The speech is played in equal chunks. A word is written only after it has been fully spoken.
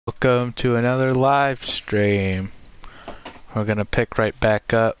Welcome to another live stream. We're gonna pick right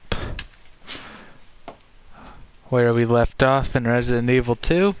back up where we left off in Resident Evil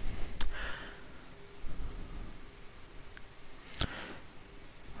 2.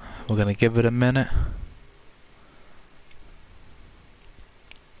 We're gonna give it a minute.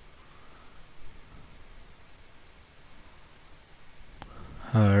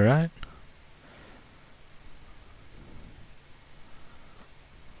 Alright.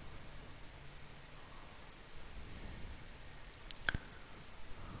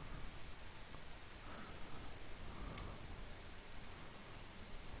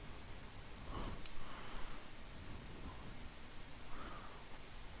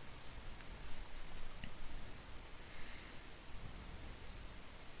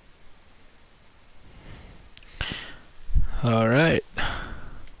 Alright.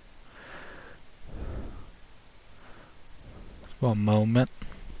 One moment.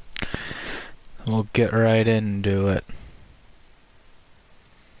 We'll get right into it.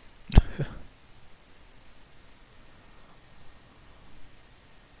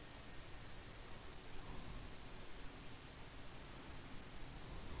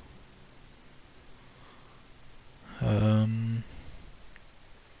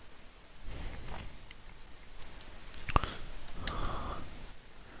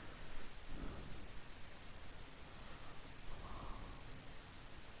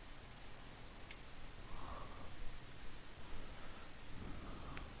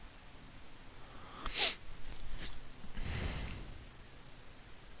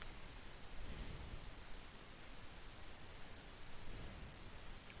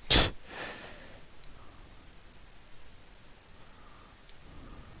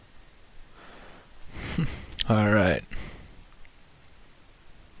 Alright.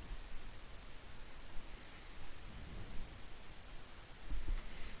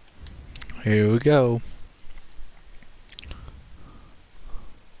 Here we go.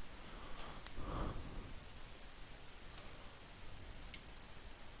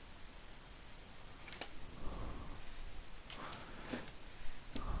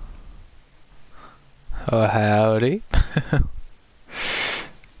 Oh, howdy.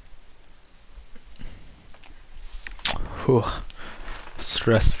 Whew.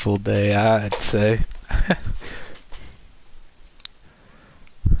 Stressful day, I'd say.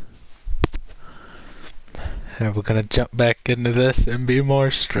 And we're gonna jump back into this and be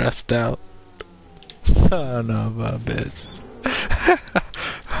more stressed out. Son of a bitch.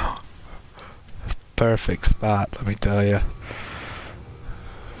 Perfect spot, let me tell you.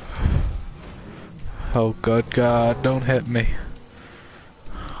 Oh, good God, don't hit me.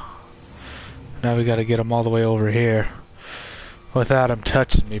 Now we gotta get him all the way over here. Without him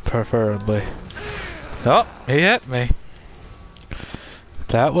touching me, preferably. Oh, he hit me.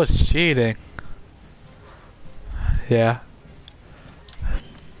 That was cheating. Yeah.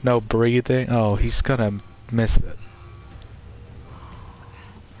 No breathing. Oh, he's gonna miss it.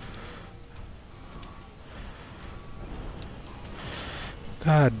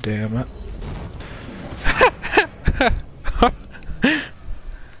 God damn it.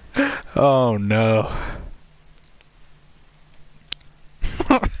 Oh no.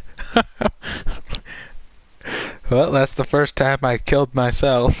 Well, that's the first time I killed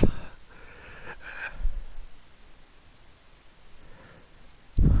myself.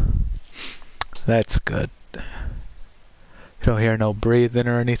 That's good. You don't hear no breathing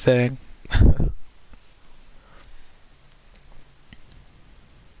or anything.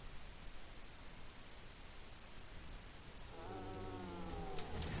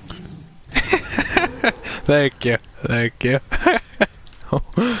 Thank you. Thank you.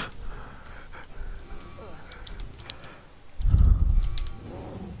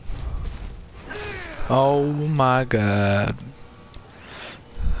 Oh my God.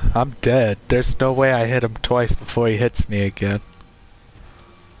 I'm dead. There's no way I hit him twice before he hits me again.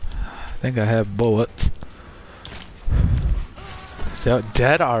 I think I have bullets. So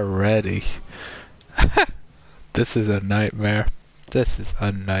dead already. This is a nightmare. This is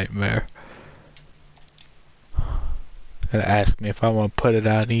a nightmare. Gonna ask me if I want to put it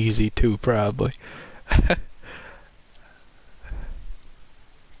on easy too, probably.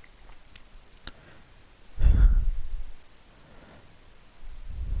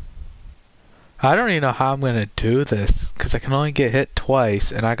 I don't even know how I'm gonna do this, because I can only get hit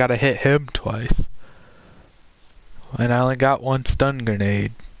twice, and I gotta hit him twice. And I only got one stun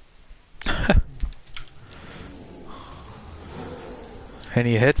grenade. And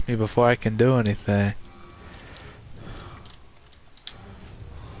he hits me before I can do anything.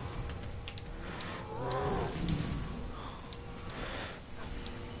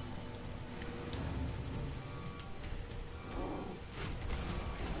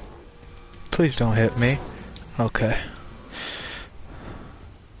 Please don't hit me. Okay.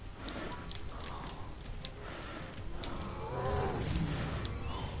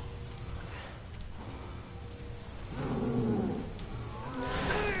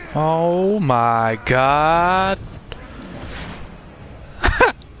 Oh my god.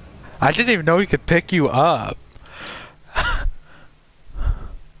 I didn't even know he could pick you up.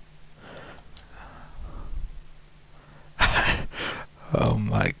 Oh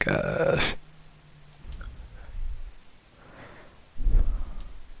my gosh.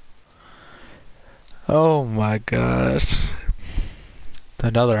 Oh my gosh.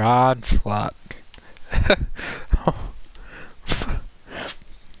 Another onslaught.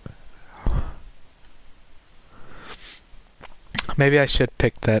 Maybe I should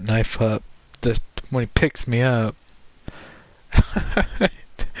pick that knife up just when he picks me up.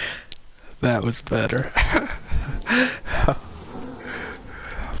 That was better. I'm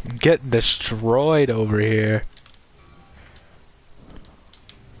getting destroyed over here.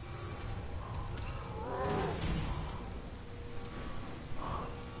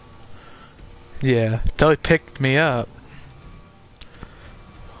 Yeah, till he picked me up.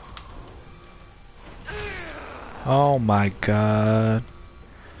 Oh my god.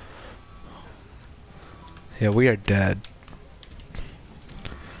 Yeah, we are dead.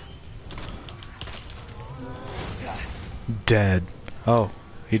 Dead. Oh,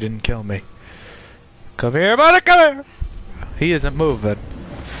 he didn't kill me. Come here, buddy, come here! He isn't moving.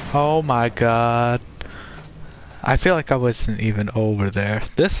 Oh my god. I feel like I wasn't even over there.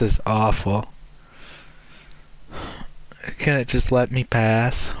 This is awful. Can it just let me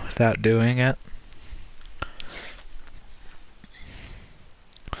pass without doing it?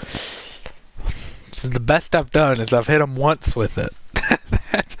 This is the best I've done, is I've hit him once with it.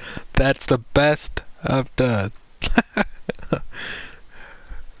 that's the best I've done.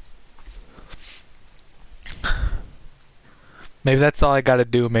 Maybe that's all I gotta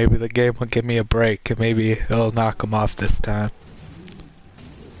do. Maybe the game will give me a break and maybe it'll knock him off this time.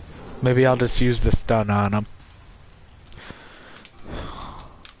 Maybe I'll just use the stun on him.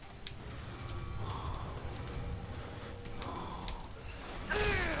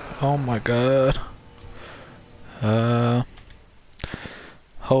 Oh my god.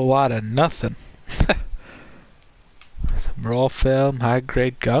 Whole lot of nothing. Some raw film, high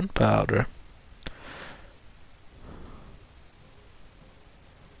grade gunpowder.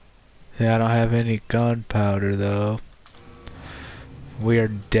 Yeah, I don't have any gunpowder though. We are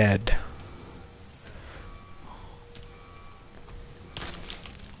dead.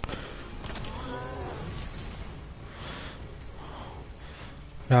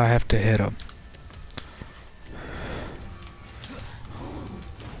 Now I have to hit him.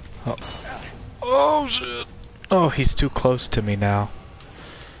 Oh. Oh shit! Oh, he's too close to me now.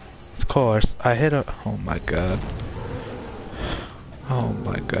 Of course, I hit him. Oh my god. Oh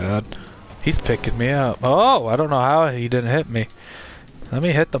my god. He's picking me up. Oh, I don't know how he didn't hit me. Let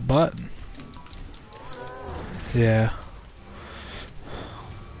me hit the button. Yeah.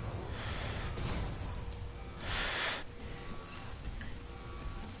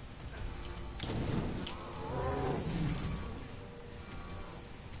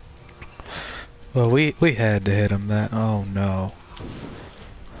 Well, we had to hit him that. Oh no.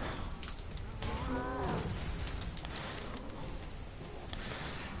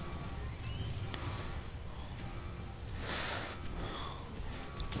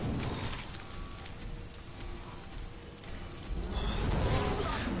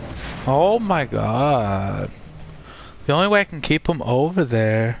 Oh my god. The only way I can keep him over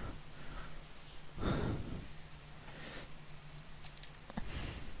there.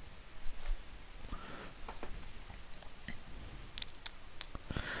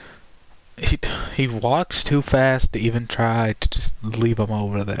 He walks too fast to even try to just leave him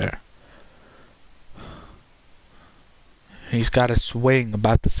over there. He's got a swing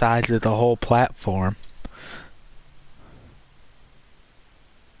about the size of the whole platform.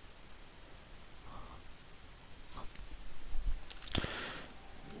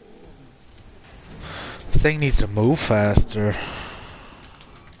 This thing needs to move faster.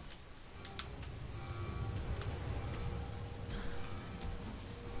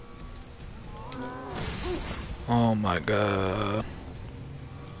 Oh my god.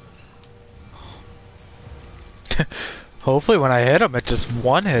 Hopefully when I hit him, it just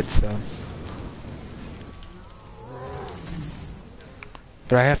one hits him.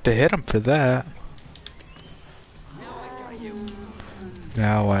 But I have to hit him for that.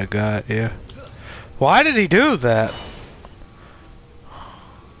 Now I got you. Why did he do that?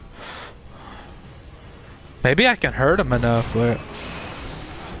 Maybe I can hurt him enough where...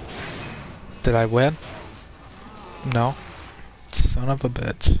 Did I win? No. Son of a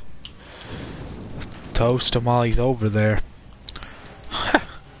bitch. Toast him while he's over there.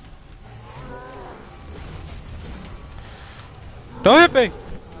 Don't hit me!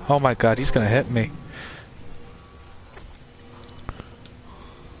 Oh my god, he's gonna hit me.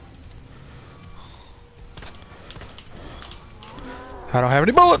 I don't have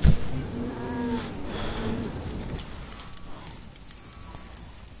any bullets!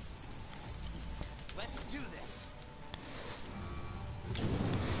 Let's do this.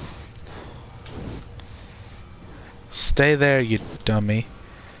 Stay there, you dummy.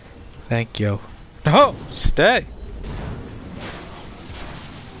 Thank you. No! Stay!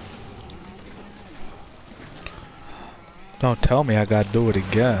 Don't tell me I gotta do it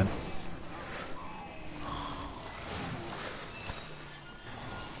again.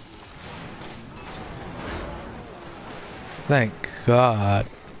 Thank God.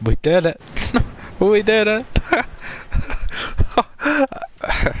 We did it. We did it.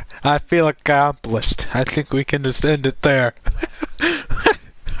 I feel accomplished. I think we can just end it there. Let's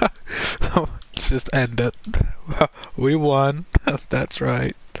just end it. We won. That's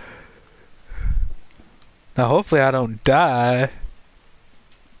right. Now hopefully I don't die.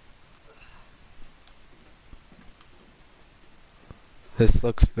 This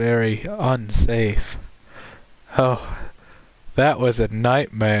looks very unsafe. Oh, that was a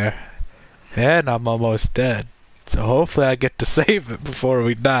nightmare. And I'm almost dead. So hopefully I get to save it before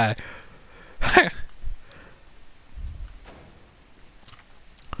we die.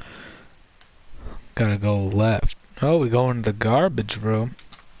 Gotta go left. Oh, we go into the garbage room.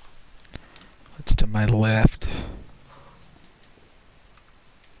 What's to my left?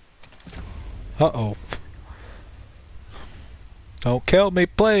 Uh-oh. Don't kill me,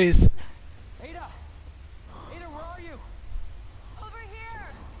 please. Ada! Ada, where are you? Over here!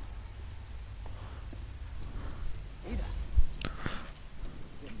 Ada!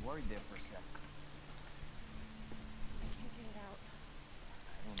 Getting worried there for a sec. I can't get it out.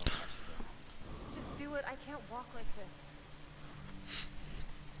 I don't know if I should. Just do it. I can't walk like this.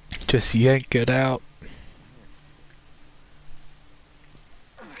 Just yank it out.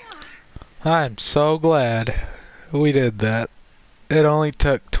 I'm so glad we did that. It only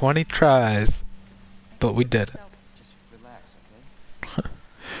took 20 tries, but we did it. Just relax, okay?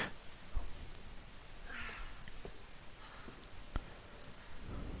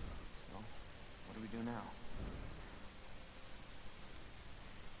 So, what do we do now?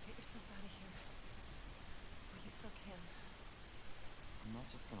 Get yourself out of here. Well, you still can. I'm not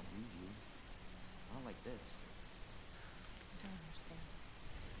just gonna leave you. Not like this. I don't understand.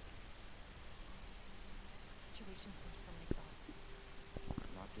 The situation's worse than I thought.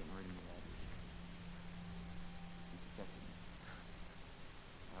 You're not getting rid of me that easy. You protected me.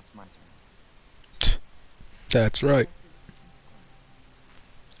 Now it's my turn. That's right. As we learned from school.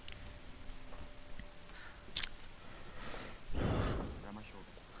 Grab my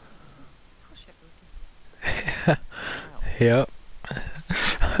shoulder. Push it, Raccoon. Yep. Watch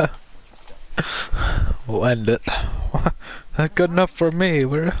your step. We'll end it. Not good enough for me.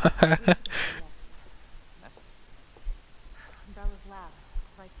 We're Nest. Nest? Umbrella's lab,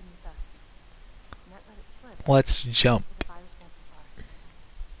 right beneath us. Net let it slip. Let's jump. That's where the virus samples are.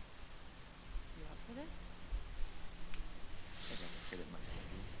 You up for this? I think I can fit it in my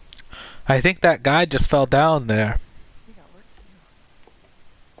schedule. I think that guy just fell down there. We got work to do.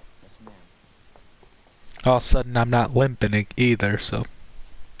 Yes, ma'am. All of a sudden, I'm not limping either. So.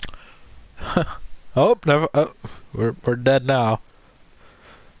 Oh, never. Oh, we're dead now.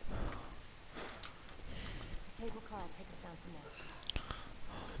 The cable car will take us down to Nest.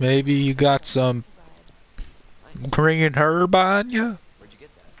 Maybe you got some To ride. Nice. green herb on you. Where'd you get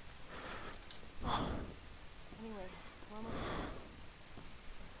that? Anyway, we're almost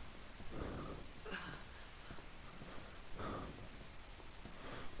there.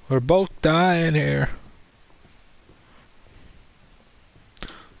 We're both dying here.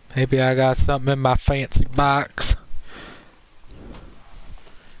 Maybe I got something in my fancy box.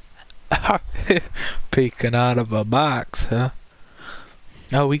 Peeking out of a box, huh?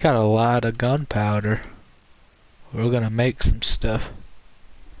 Oh, we got a lot of gunpowder. We're gonna make some stuff.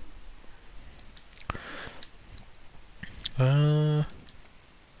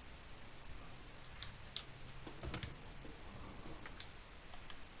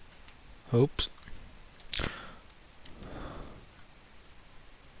 Oops.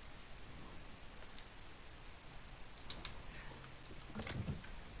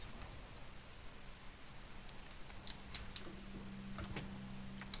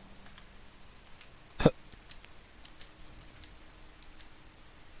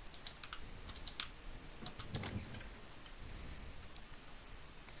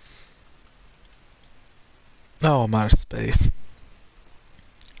 Oh, I'm out of space.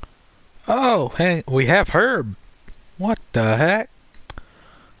 Oh, hey, we have Herb. What the heck?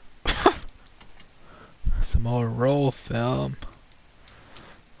 Some more roll film.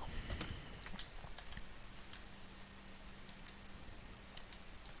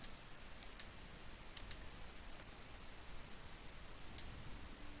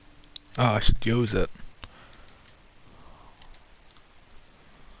 Oh, I should use it.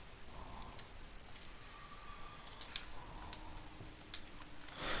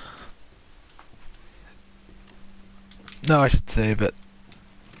 No, I should save it.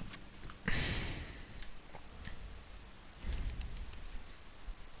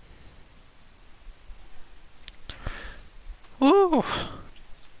 Woo!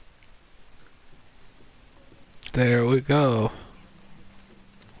 There we go.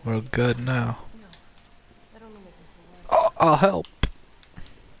 We're good now. No, that only make me feel worse. Oh, I'll help.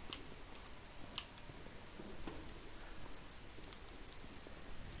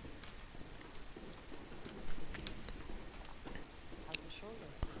 How's the shoulder?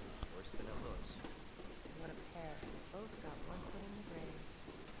 Worse than it looks. What a pair. Both got one foot in the grave.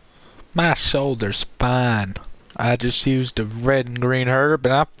 My shoulder's fine. I just used the red and green herb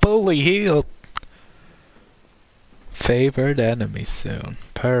and I'm fully healed. Favored enemy soon.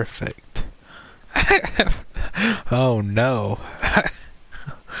 Perfect. Oh no. That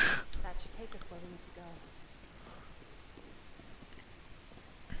should take us where we need to go.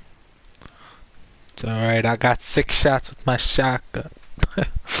 It's alright, I got 6 shots with my shotgun.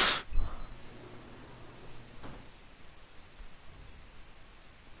 It's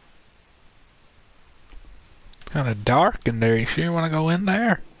kinda dark in there. You sure you wanna go in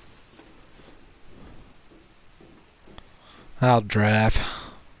there? I'll drive. This might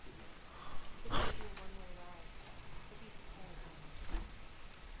be a one-way ride, so be prepared.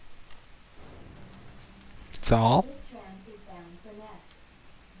 That's all. This tram is bound for Nest.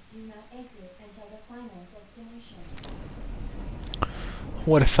 Do not exit until the final destination.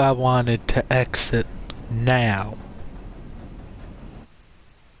 What if I wanted to exit now?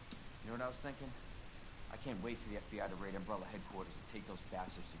 You know what I was thinking? I can't wait for the FBI to raid Umbrella headquarters and take those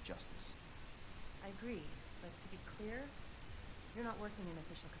bastards to justice. I agree, but to be clear, you're not working in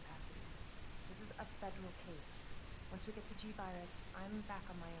official capacity. This is a federal case. Once we get the G-Virus, I'm back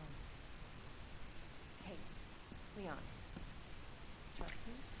on my own. Hey, Leon. Trust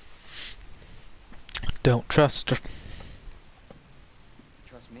me? Don't trust her.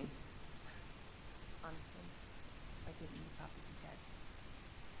 Trust me? Honestly, if I didn't, you'd probably be dead.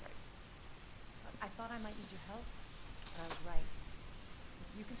 Right. I thought I might need your help, and I was right.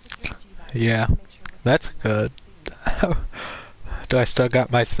 You can secure the G-Virus. Yeah, and make sure we're that's keeping good. that secret. Do I still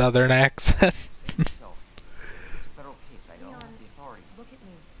got my southern accent? Say it yourself. It's a federal case. I don't have Leon, the authority. look at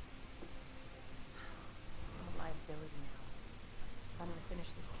me. I'm a liability now. If I'm gonna finish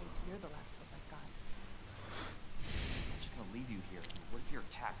this case, you're the last hope I've got. I'm just gonna leave you here. What if you're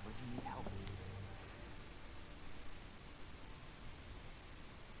attacked? What if you need help?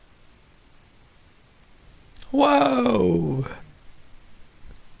 Whoa! Don't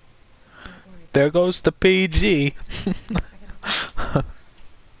worry. There goes the PG. I gotta see you. And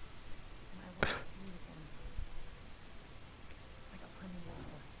I want to see you again. I got plenty to live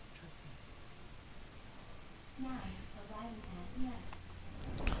for. Trust me. Now, arriving at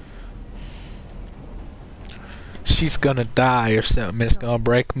Nest. She's gonna die or something. It's gonna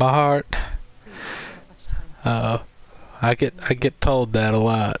break my heart. Please, we don't have much time. I get told that a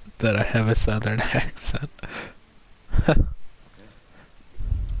lot, that I have a southern accent. Leon.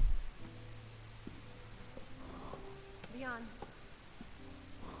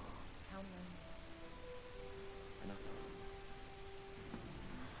 Count on me. I know.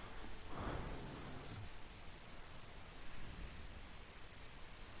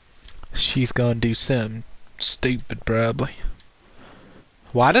 She's gonna do something stupid, probably.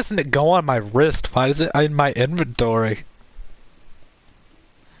 Why doesn't it go on my wrist? Why is it in my inventory?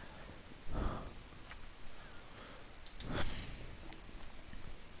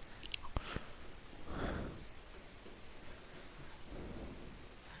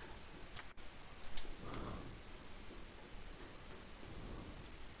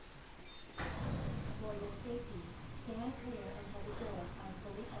 For your safety, stand clear until the doors are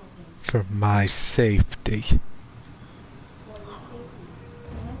fully open. For my safety. For your safety,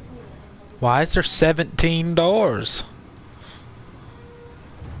 stand clear until the Why doors is there are 17 doors?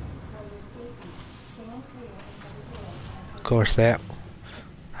 For your safety, stand clear until the doors are Of fully course, that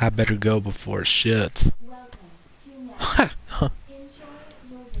I better go before it shuts. Welcome to Nest. Enjoy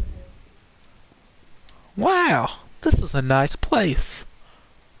your visit. Wow, this is a nice place.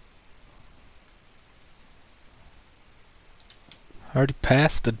 I already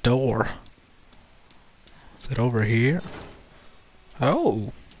passed the door. Is it over here?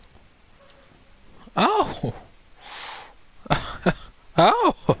 Oh. Oh.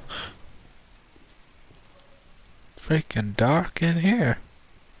 Oh. Freaking dark in here.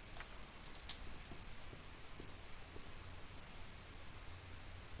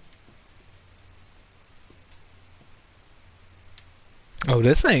 Oh,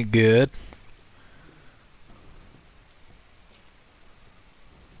 this ain't good.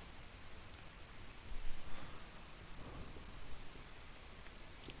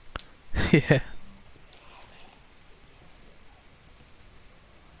 Yeah.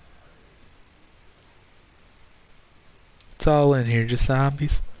 It's all in here, just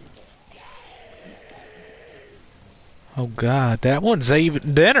zombies. Oh god, that one's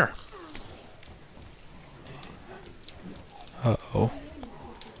even dinner. Uh-oh.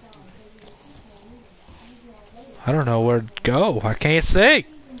 I don't know where to go. I can't see.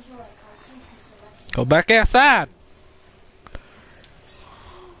 Go back outside.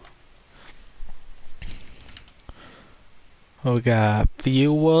 Oh, we got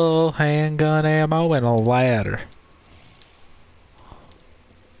fuel, handgun ammo, and a ladder.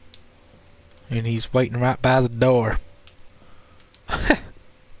 And he's waiting right by the door.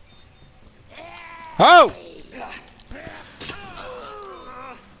 Oh!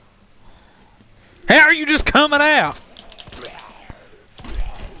 How are you just coming out?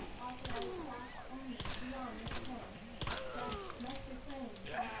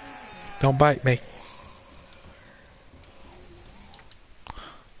 Don't bite me.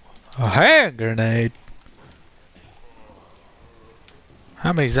 A hand grenade.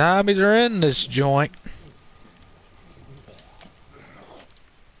 How many zombies are in this joint?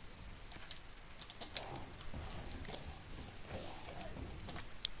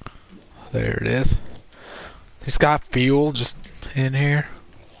 There it is. It's got fuel just in here.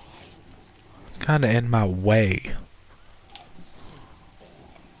 Kinda in my way.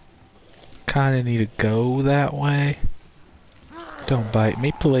 Kinda need to go that way. Don't bite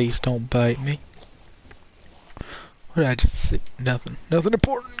me, please don't bite me. What did I just see? Nothing. Nothing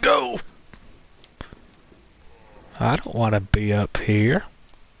important. Go! I don't want to be up here.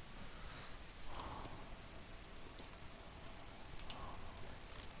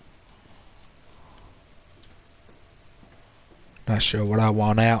 Not sure what I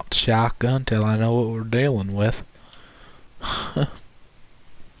want out shotgun till I know what we're dealing with.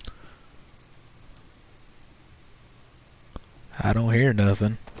 I don't hear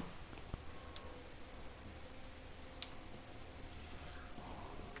nothing.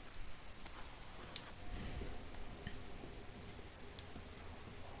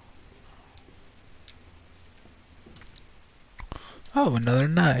 Oh, another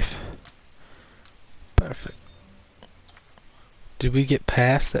knife. Perfect. Did we get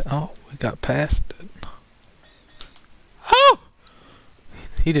past it? Oh, we got past it. Oh!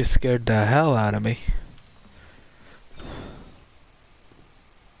 He just scared the hell out of me.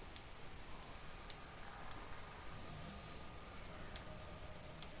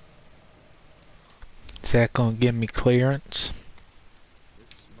 Is that gonna give me clearance? This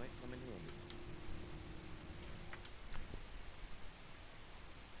might come in handy.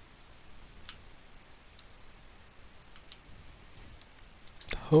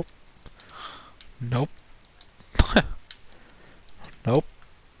 Oh. Nope. Nope.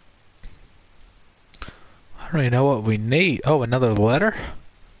 I don't even know what we need. Oh, another letter?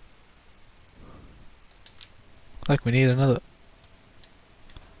 Like we need another.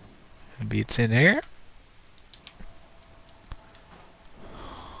 Maybe it's in here?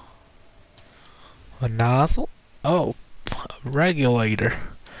 A nozzle? Oh, a regulator.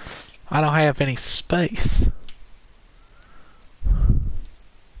 I don't have any space.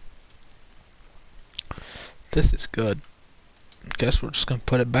 This is good. Guess we're just gonna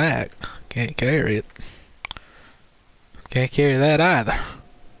put it back. Can't carry it. Can't carry that either.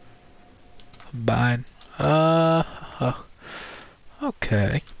 Bind.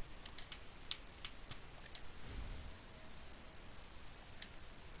 Okay.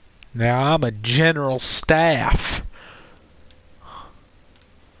 Now I'm a general staff.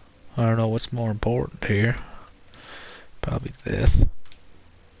 I don't know what's more important here. Probably this.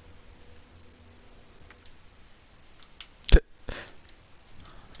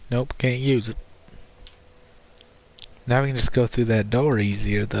 Nope, can't use it. Now we can just go through that door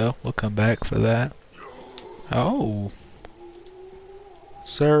easier though. We'll come back for that. Oh.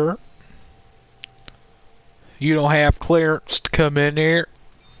 Sir. You don't have clearance to come in here.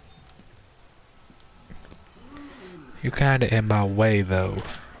 You're kinda in my way though.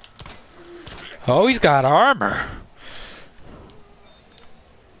 Oh, he's got armor.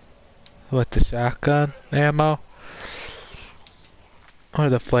 With the shotgun ammo? Or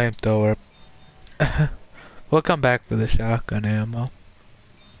the flamethrower? We'll come back for the shotgun ammo.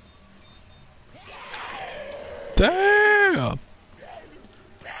 Damn!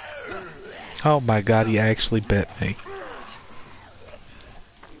 Oh my god, he actually bit me.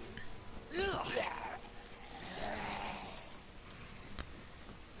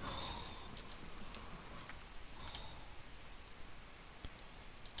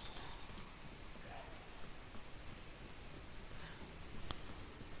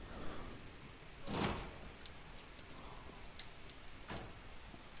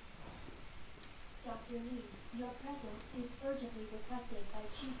 Dr. Lee, your presence is urgently requested by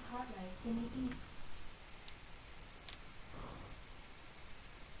Chief Cartwright in the East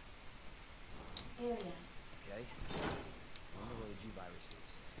area. Okay. I wonder where the G-Virus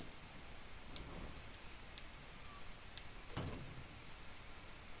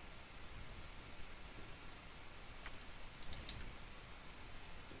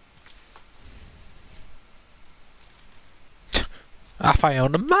is. I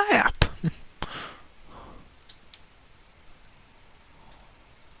found a map!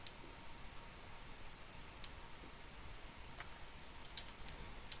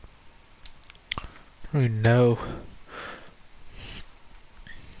 Oh no.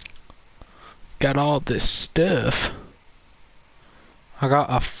 Got all this stuff. I got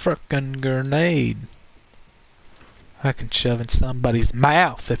a frickin' grenade. I can shove in somebody's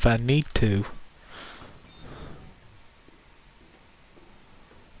mouth if I need to.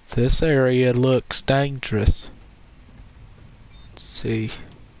 This area looks dangerous. Let's see.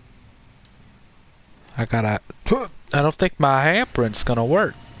 I don't think my handprint's gonna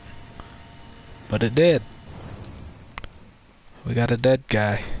work. But it did. We got a dead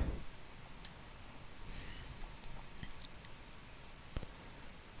guy.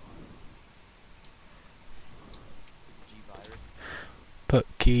 G-Virus. Put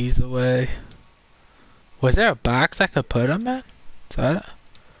keys away. Was there a box I could put them in?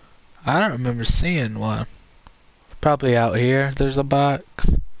 I don't remember seeing one. Probably out here there's a box.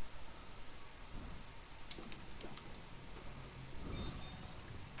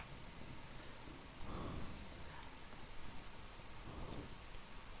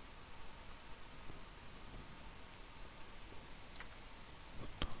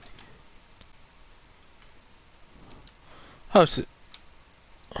 Oh, so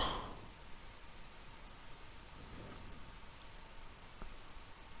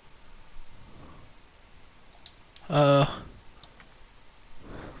uh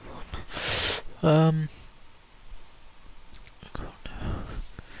um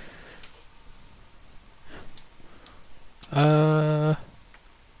uh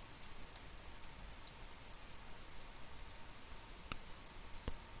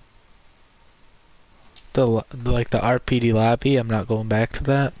the RPD lobby. I'm not going back to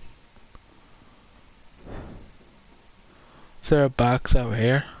that. Is there a box out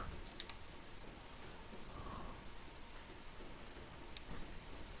here?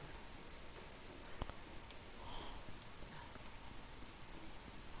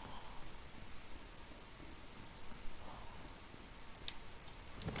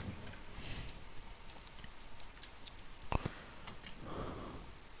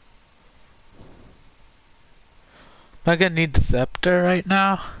 Am I gonna need the scepter right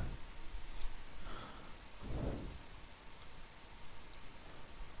now?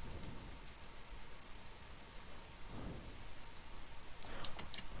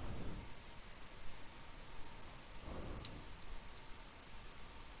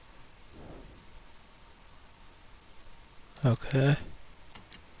 Okay.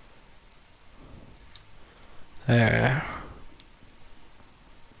 There.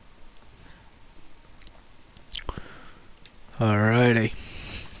 Alrighty.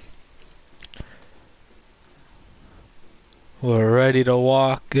 We're ready to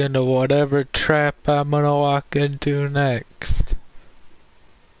walk into whatever trap I'm gonna walk into next.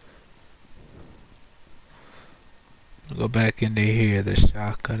 I'll go back into here. There's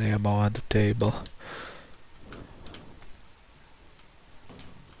shotgun ammo on the table.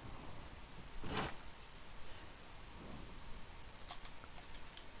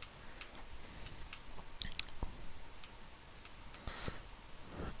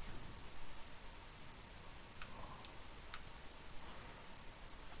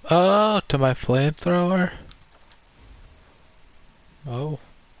 Oh, to my flamethrower? Oh.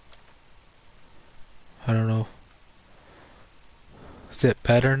 I don't know. Is it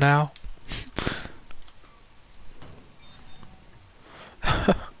better now?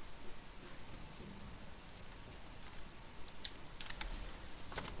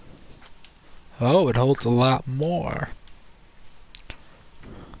 Oh, it holds a lot more.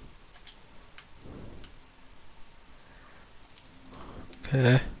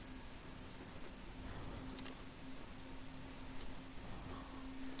 Okay.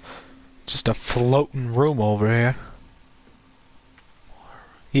 Just a floating room over here.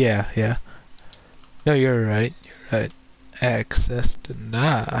 Yeah, yeah. No, you're right. You're right. Access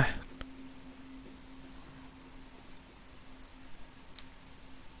denied.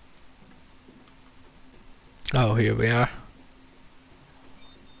 Oh, here we are.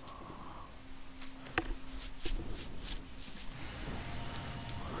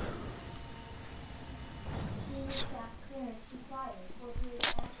 Seeing staff clearance required for grid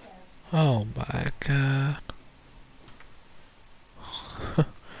access. Oh my god.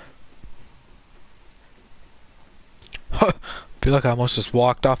 I feel like I almost just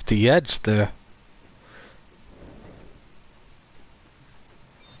walked off the edge there.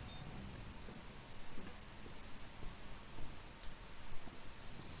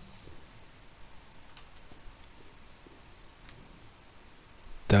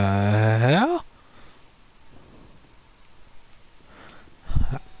 The hell?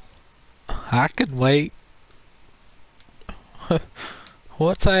 I can wait.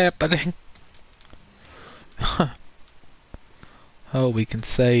 What's happening? Oh, we can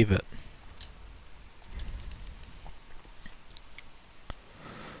save it.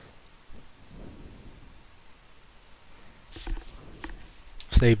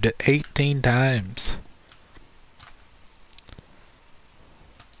 Saved it 18 times.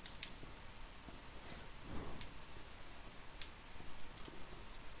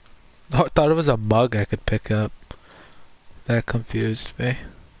 Oh, I thought it was a mug I could pick up. That confused me.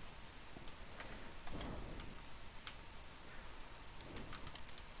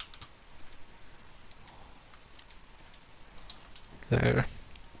 There.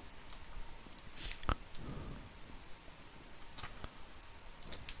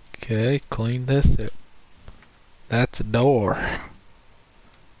 Okay, clean this up. That's a door.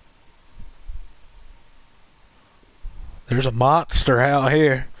 There's a monster out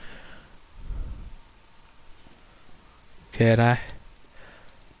here. Can I?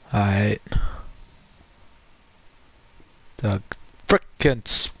 Alright. The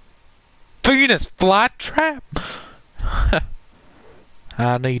frickin' Venus flytrap!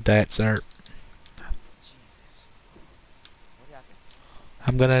 I need that, sir. Jesus. What happened?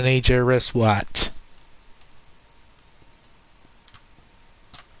 I'm gonna need your wristwatch.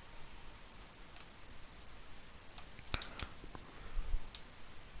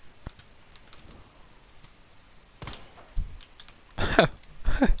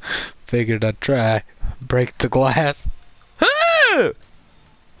 Figured I'd try. Break the glass. Ah!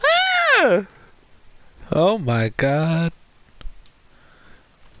 Ah! Oh my god.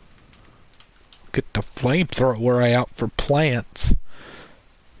 Get the flamethrower out for plants.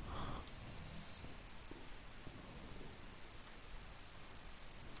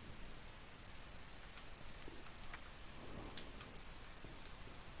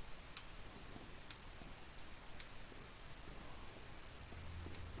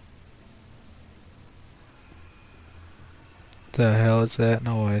 The hell is that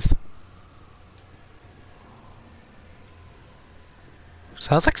noise?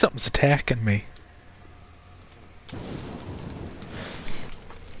 Sounds like something's attacking me.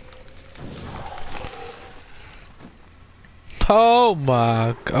 Oh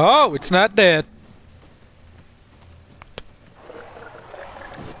my... Oh, it's not dead.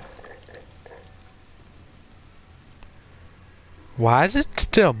 Why is it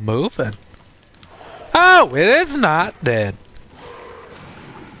still moving? Oh, it is not dead.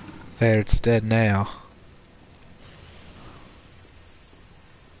 There, it's dead now.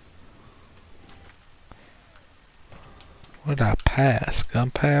 What did I pass?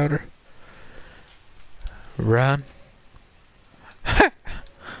 Gunpowder? Run?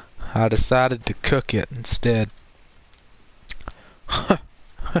 I decided to cook it instead.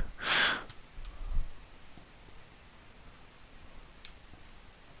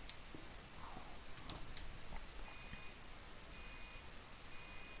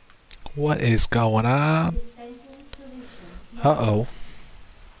 What is going on? Dispensing solution. Uh-oh.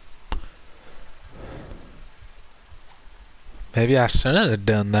 Maybe I shouldn't have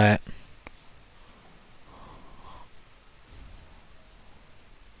done that.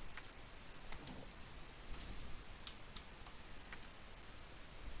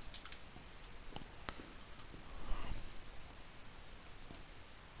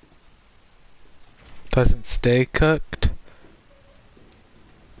 Doesn't stay cooked.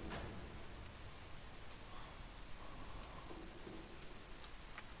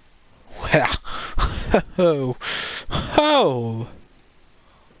 Well, Oh. Oh.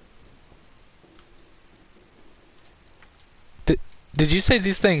 Did you say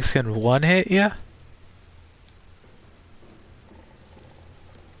these things can one hit you?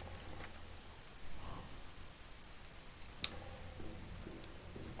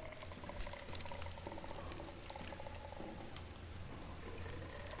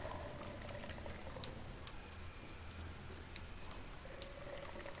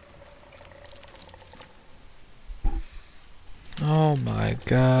 Oh my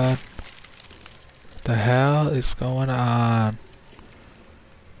god. The hell is going on?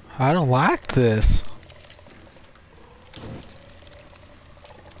 I don't like this.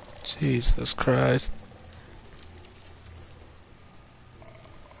 Jesus Christ.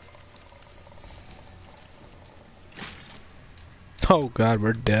 Oh god,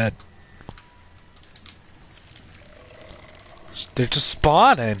 we're dead. They're just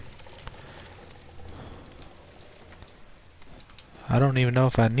spawning. I don't even know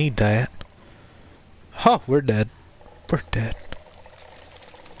if I need that. Oh, we're dead. We're dead.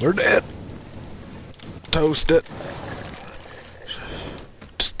 We're dead. Toast it.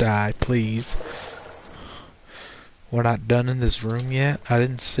 Just die, please. We're not done in this room yet. I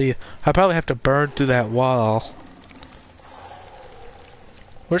didn't see it. I probably have to burn through that wall.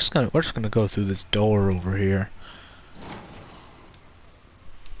 We're just gonna go through this door over here.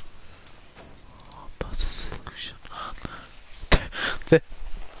 Puzzle solution. The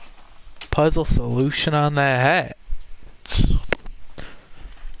puzzle solution on that hat.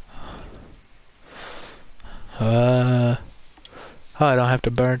 Oh, I don't have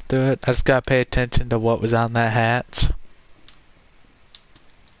to burn through it. I just gotta pay attention to what was on that hat.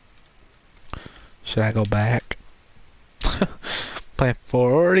 Should I go back? Plant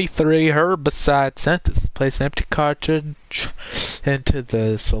 43 herbicide synthesis. Place an empty cartridge into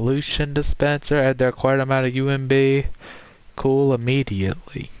the solution dispenser. Add the required amount of UMB. Cool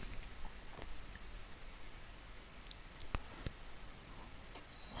immediately.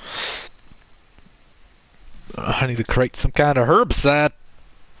 I need to create some kind of herbicide.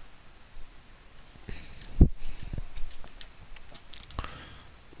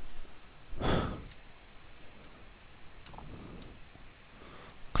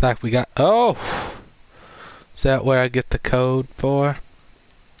 Looks like we got... Oh! Is that where I get the code for?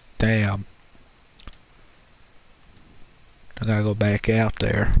 Damn. I gotta go back out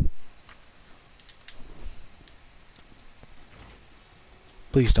there.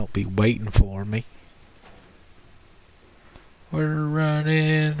 Please don't be waiting for me. We're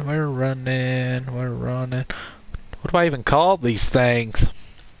running, we're running, we're running. What do I even call these things?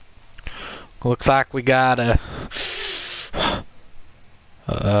 Looks like we gotta...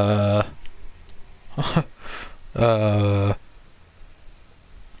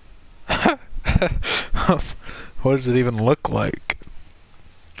 What does it even look like?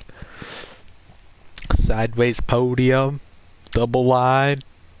 Sideways podium, double line,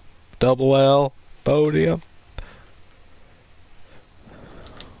 double L, podium.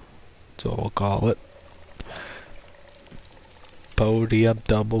 That's what we'll call it. Podium,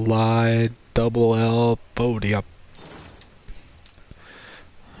 double line, double L, podium.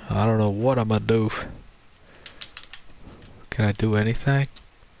 I don't know what I'm gonna do. Can I do anything?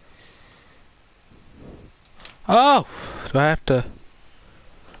 Oh! Do I have to...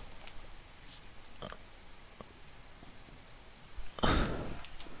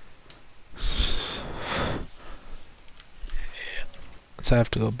 So I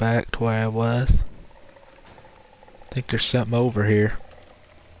have to go back to where I was. I think there's something over here.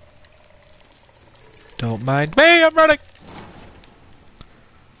 Don't mind me, I'm running!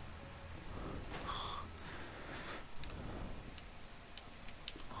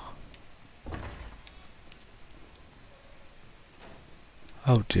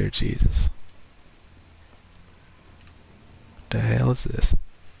 Oh dear Jesus. What the hell is this?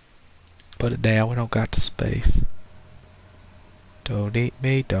 Put it down, we don't got the space. Don't eat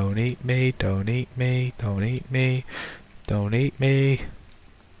me, don't eat me, don't eat me, don't eat me, don't eat me.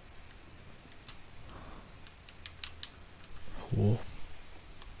 Whoa.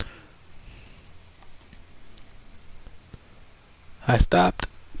 I stopped.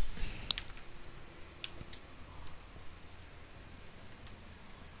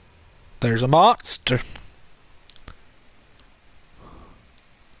 There's a monster.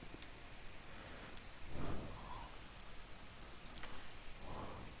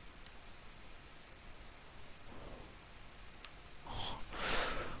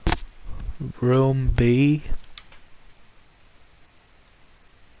 Room B.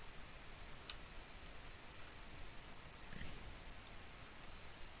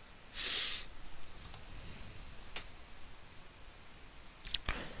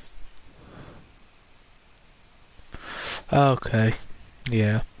 Okay.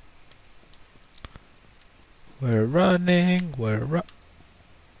 Yeah. We're running.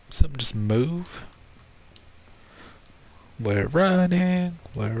 Something just move. We're running.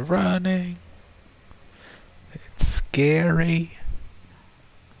 We're running. It's scary.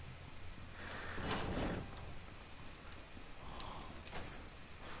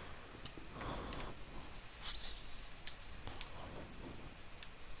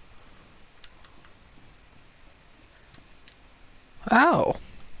 Ow.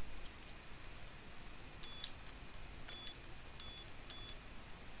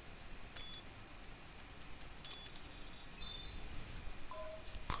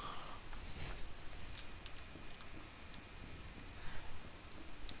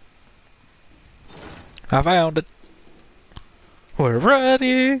 I found it. We're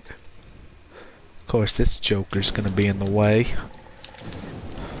running. Of course, this Joker's gonna be in the way.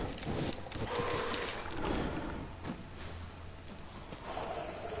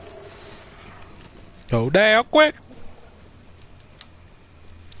 Go down quick.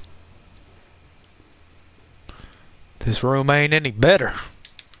 This room ain't any better.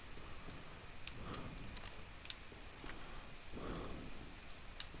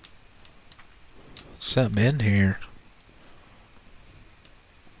 Something in here.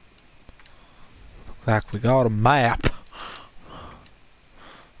 Like we got a map.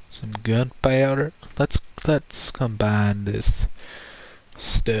 Some gunpowder. Let's combine this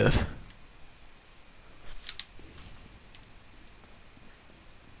stuff.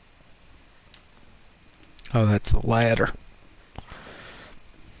 Oh, that's a ladder.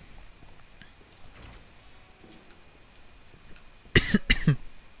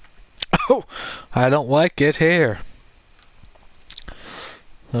 Oh, I don't like it here.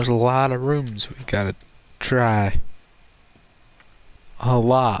 There's a lot of rooms we gotta try. A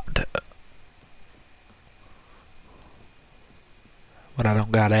lot. But I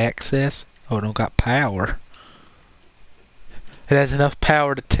don't got access. Oh, I don't got power. It has enough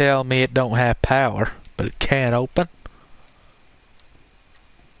power to tell me it don't have power, but it can't open.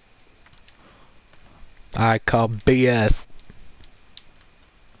 I call BS.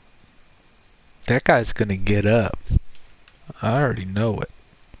 That guy's gonna get up. I already know it.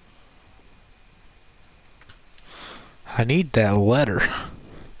 I need that letter.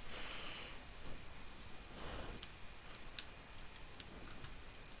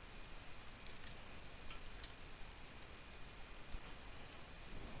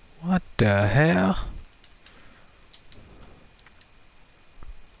 What the hell?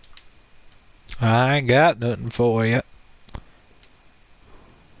 I ain't got nothing for you.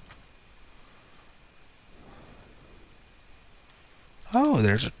 Oh,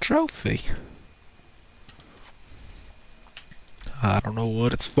 there's a trophy. I don't know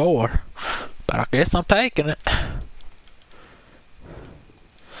what it's for, but I guess I'm taking it.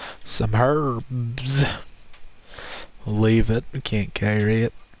 Some herbs. We'll leave it. We can't carry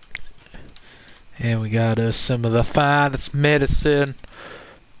it. And we got us some of the finest medicine.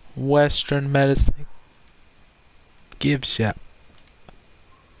 Western medicine. Gift shop.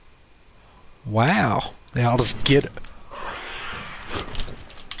 Wow. They all just get it.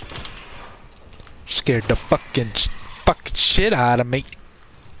 Scared the fucking shit out of me.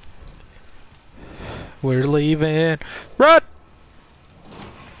 We're leaving. Run!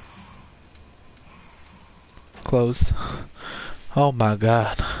 Close. Oh my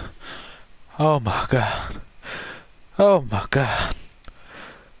god. Oh my god. Oh my god.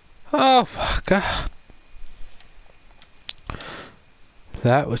 Oh my god.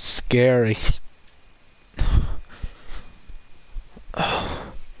 That was scary. Oh.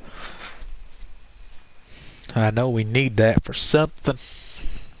 I know we need that for something.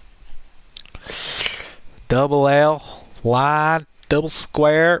 Double L, line, double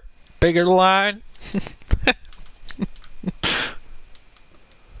square, bigger line.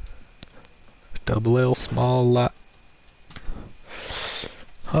 Double L, small line.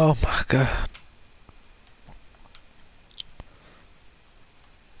 Oh my god.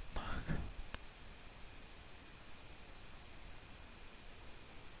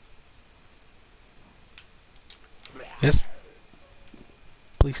 Yes.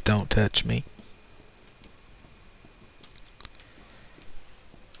 Please don't touch me.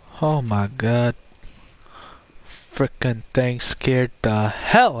 Oh my god. Frickin' thing scared the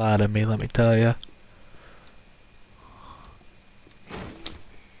hell out of me, let me tell ya.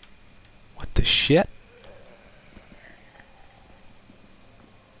 What the shit?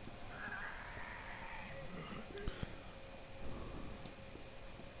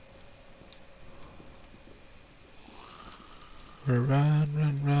 Run,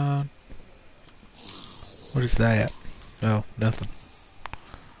 run, run. What is that? No, nothing.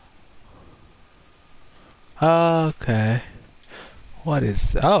 Okay. What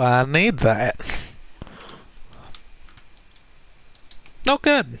is... Oh, I need that. No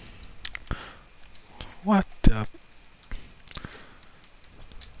good. What the...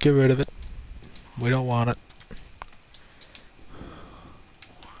 Get rid of it. We don't want it.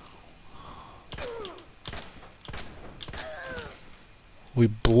 We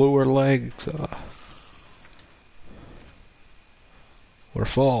blew her legs off. We're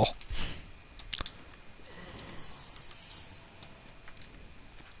full.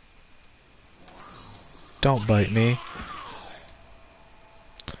 Don't bite me.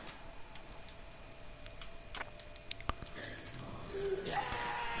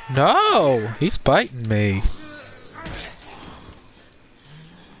 No! He's biting me.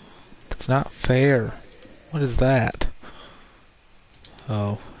 It's not fair. What is that?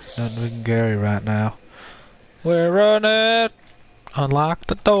 Oh, nothing we can carry right now. We're running! Unlock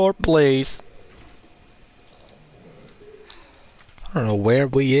the door, please. I don't know where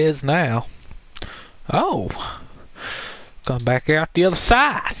we is now. Oh! Come back out the other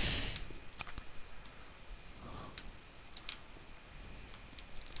side.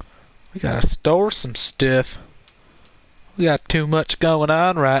 We gotta store some stuff. We got too much going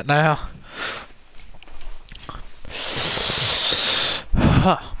on right now.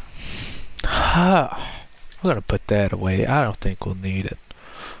 We're gonna put that away. I don't think we'll need it.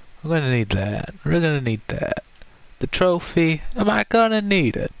 We're gonna need that. We're gonna need that. The trophy, am I gonna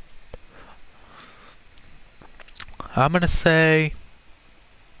need it? I'm gonna say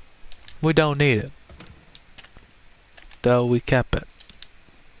we don't need it. Though we kept it.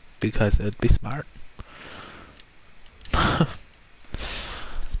 Because it'd be smart.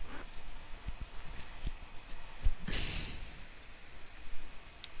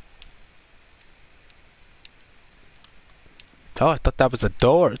 Oh, I thought that was a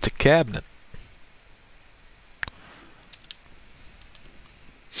door. It's a cabinet.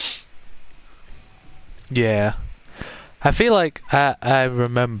 Yeah. I feel like I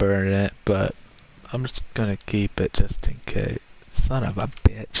remember it, but I'm just gonna keep it just in case. Son of a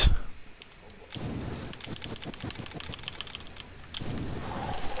bitch.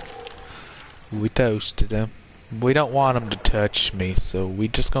 We toasted him. We don't want him to touch me, so we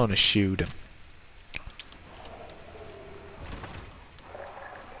just gonna shoot him.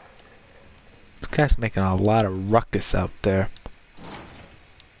 This guy's making a lot of ruckus out there.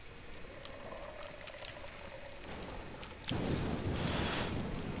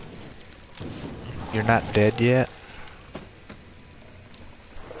 You're not dead yet?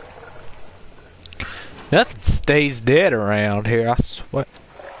 Nothing stays dead around here, I swear.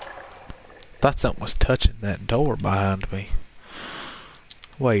 Thought something was touching that door behind me.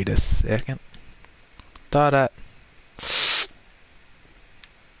 Wait a second. Thought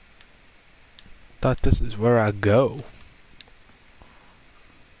this is where I go.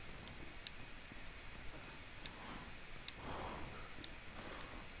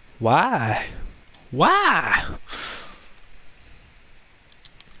 Why? Why?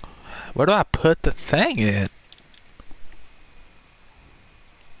 Where do I put the thing in?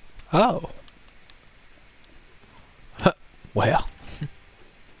 Oh. Huh. Well.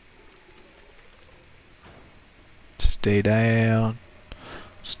 Stay down.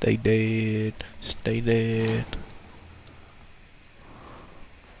 Stay dead. Stay dead.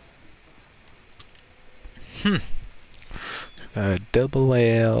 Got a double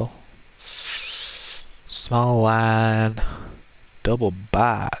L. Small line. Double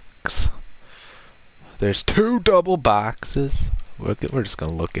box. There's 2 double boxes. We're just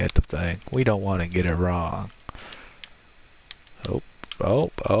gonna look at the thing. We don't want to get it wrong. Oh,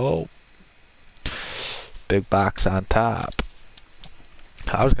 oh, oh. Big box on top.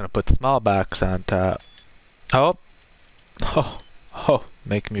 I was gonna put the small box on top. Oh. Oh. Oh.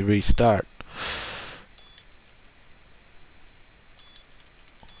 Make me restart.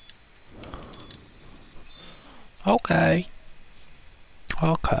 Okay.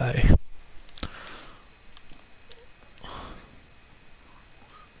 Okay.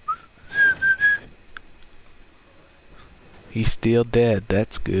 He's still dead.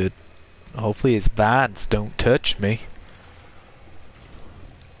 That's good. Hopefully his vines don't touch me.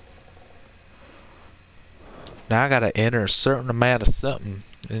 Now I gotta enter a certain amount of something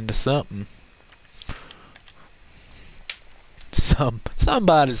into something.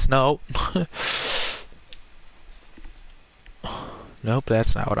 Somebody's nope. Nope,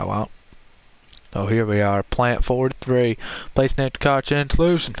 that's not what I want. Oh, here we are. Plant 43. Place next to cartridge in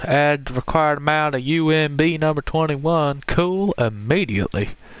solution. Add the required amount of UMB number 21. Cool immediately.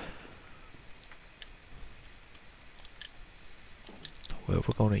 Well,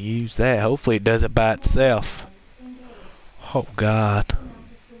 we're gonna use that. Hopefully it does it by itself. Engage. Oh God. Amount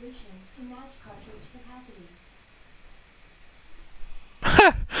of solution to match cartridge capacity.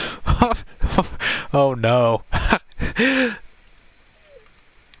 Oh no.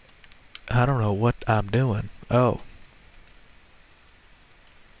 I don't know what I'm doing. Oh.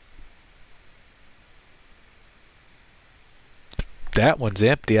 That one's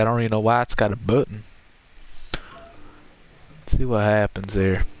empty. I don't even know why it's got a button. Let's see what happens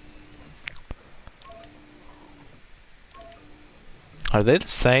there. Are they the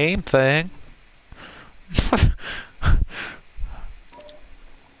same thing?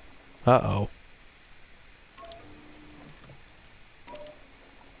 Uh-oh.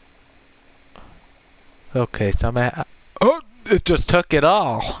 Okay, so I'm at... Oh! It just took it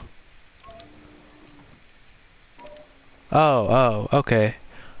all! Oh, okay.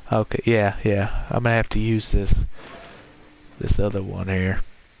 Okay, yeah. I'm gonna have to use this other one here.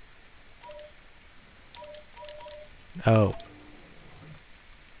 Oh.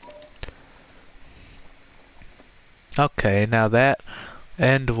 Okay, now that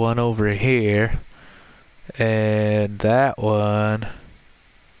end one over here, and that one...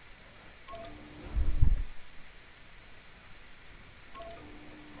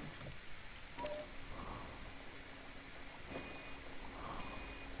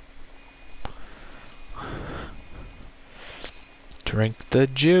 Drink the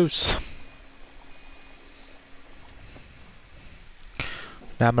juice.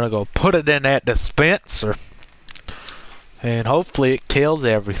 Now I'm gonna go put it in that dispenser. And hopefully it kills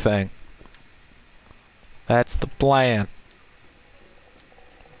everything. That's the plan.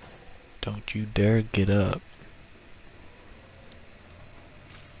 Don't you dare get up.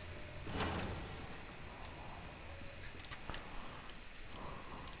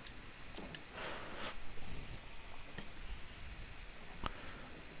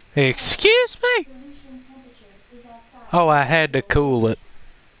 Excuse me? Solution temperature is outside. Oh, I had to cool it.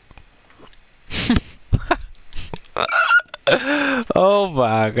 Oh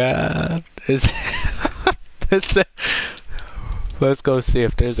my God. Let's go see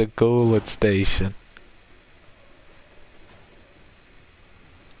if there's a coolant station.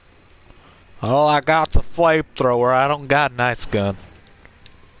 Oh, I got the flamethrower. I don't got a nice gun.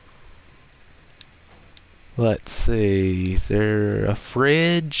 Let's see. Is there a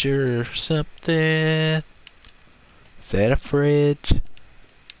fridge or something? Is that a fridge?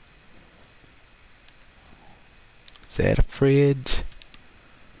 Is that a fridge?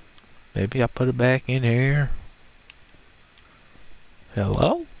 Maybe I put it back in here.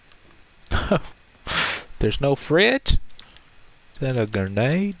 Hello? There's no fridge? Is that a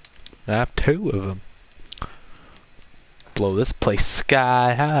grenade? I have 2 of them. Blow this place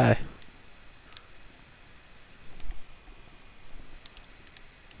sky high.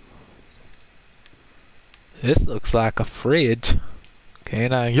 This looks like a fridge.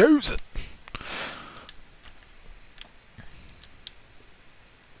 Can I use it?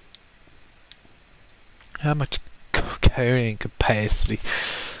 How much carrying capacity?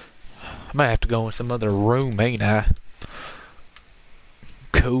 I might have to go in some other room, ain't I?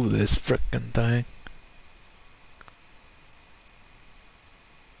 Cool this frickin' thing.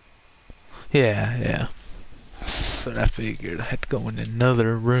 Yeah. That's what I figured. I had to go in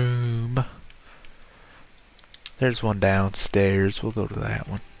another room. There's one downstairs. We'll go to that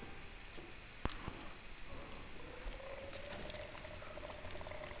one.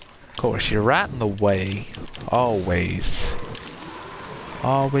 Of course, you're right in the way. Always.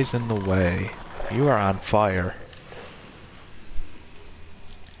 Always in the way. You are on fire.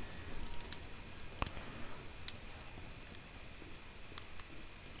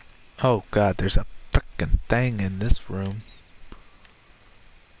 Oh God, there's a frickin' thing in this room.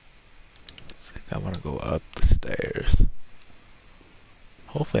 I think I want to go up the stairs.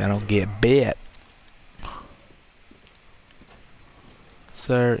 Hopefully I don't get bit.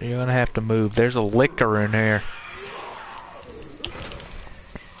 Sir, you're gonna have to move. There's a liquor in here.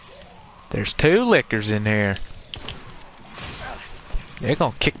 There's 2 liquors in here. They're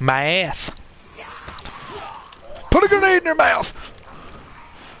gonna kick my ass. Put a grenade in their mouth!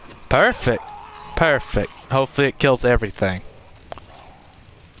 Perfect. Perfect. Hopefully it kills everything.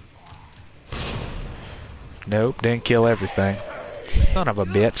 Nope, didn't kill everything. Son of a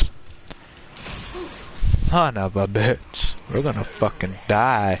bitch. Son of a bitch. We're gonna fucking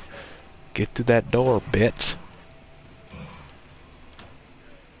die. Get through that door, bitch.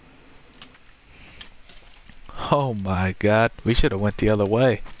 Oh my God. We should have went the other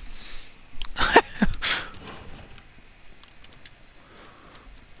way.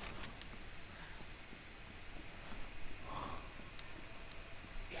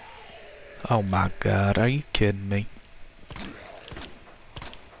 Oh my god, are you kidding me?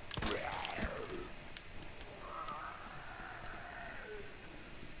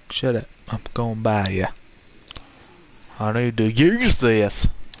 Shut up, I'm going by you. I need to use this.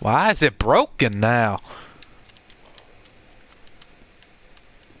 Why is it broken now?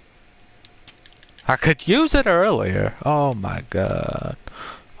 I could use it earlier. Oh my god.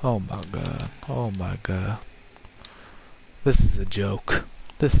 Oh my god. Oh my god. This is a joke.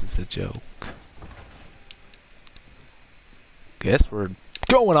 This is a joke. Guess we're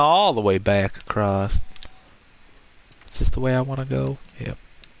going all the way back across. Is this the way I want to go? Yep.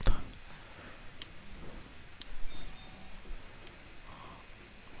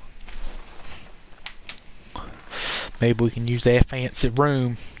 Maybe we can use that fancy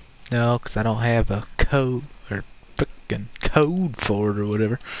room. No, because I don't have a code or frickin' code for it or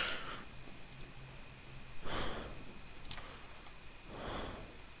whatever.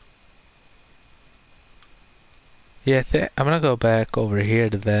 Yeah, I'm gonna go back over here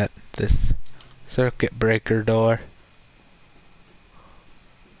to this circuit breaker door.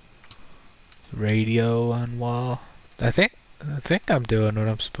 Radio on wall. I think I'm doing what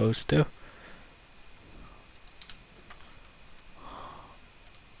I'm supposed to.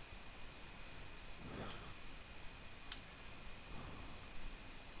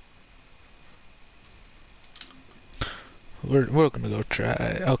 We're gonna go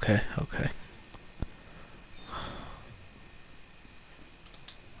try. Okay, okay.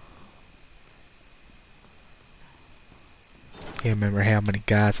 Can't remember how many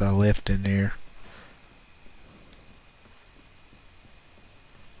guys I left in there.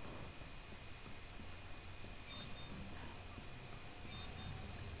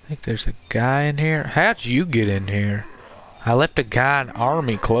 I think there's a guy in here. How'd you get in here? I left a guy in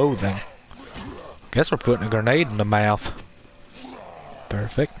army clothing. Guess we're putting a grenade in the mouth.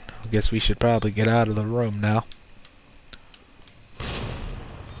 Perfect. I guess we should probably get out of the room now.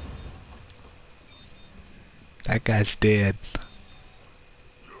 That guy's dead.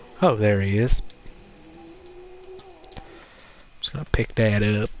 Oh, there he is. Just gonna pick that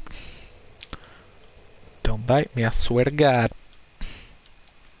up. Don't bite me, I swear to God.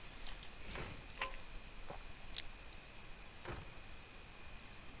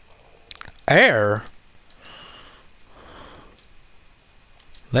 Air?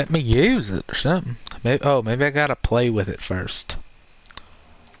 Let me use it or something. Maybe, oh, maybe I gotta play with it first.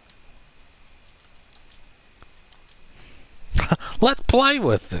 Let's play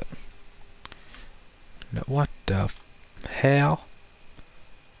with it. What the hell?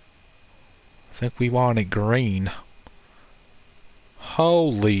 I think we wanted green.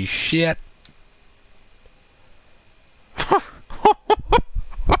 Holy shit.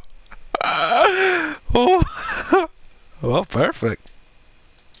 Oh. Well, perfect.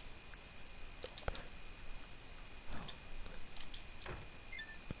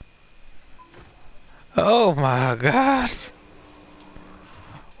 Oh my god.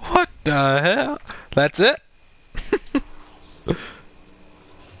 What the hell? That's it?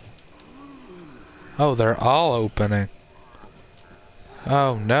 Oh, they're all opening.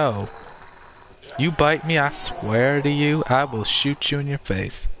 Oh no. You bite me, I swear to you, I will shoot you in your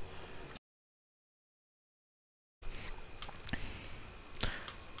face.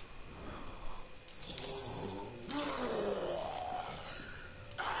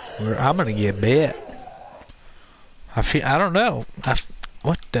 I'm gonna get bit. I don't know.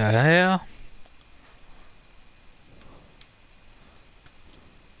 What the hell?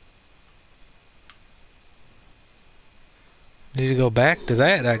 Need to go back to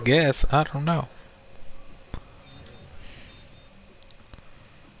that, I guess. I don't know.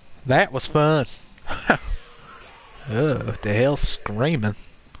 That was fun. Oh, what the hell, screaming.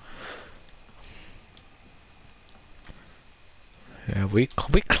 Yeah, we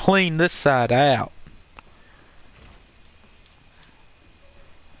cleaned this side out.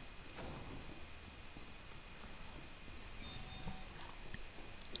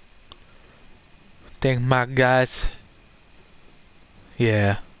 Think my guys.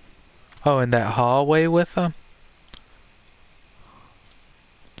 Yeah. Oh, in that hallway with them?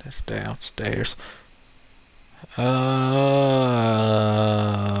 That's downstairs. Oh.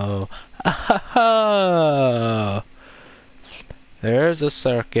 Oh. There's a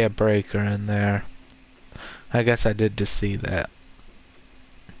circuit breaker in there. I guess I did just see that.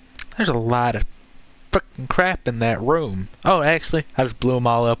 There's a lot of frickin' crap in that room. Oh, actually, I just blew them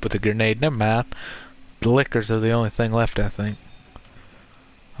all up with a grenade. Never mind. The liquors are the only thing left, I think.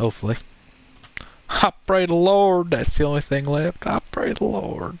 Hopefully. I pray the Lord that's the only thing left. I pray the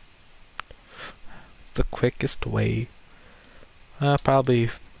Lord. It's the quickest way. Probably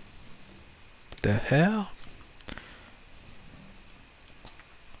The hell?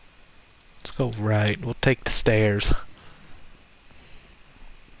 Let's go right. We'll take the stairs.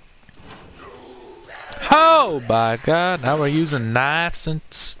 Oh my god, now we're using knives and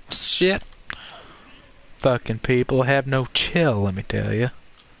shit. Fucking people have no chill, let me tell you.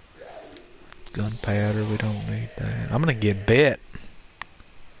 Gunpowder, we don't need that. I'm gonna get bit.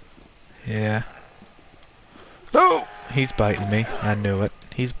 Yeah. No! He's biting me. I knew it.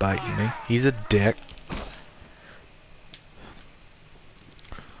 He's biting me. He's a dick.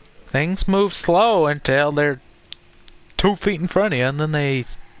 Things move slow until they're 2 feet in front of you, and then they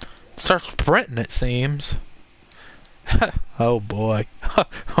start sprinting, it seems. Oh boy.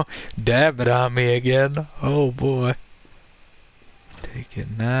 Dab it on me again. Oh boy. Take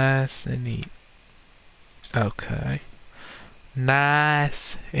it nice and neat. Okay.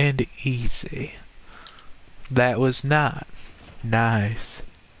 Nice and easy. That was not nice.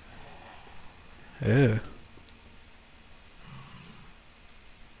 Ew.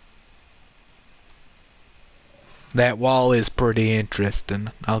 That wall is pretty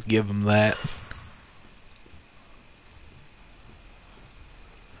interesting. I'll give him that.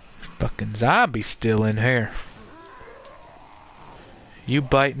 Fucking zombie still in here. You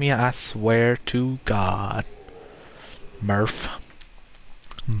bite me, I swear to God. Murph.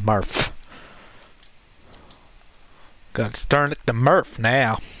 Murph. Gotta turn it to Murph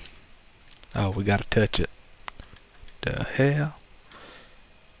now. Oh, we gotta touch it. The hell?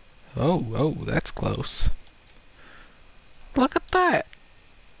 Oh, that's close. Look at that.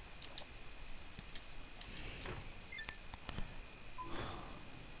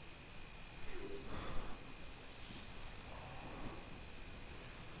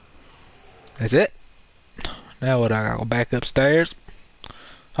 That's it. Now what, I gotta go back upstairs?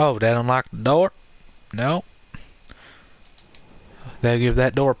 Oh, that unlocked the door? No. That'll give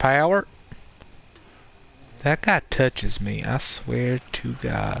that door power? That guy touches me, I swear to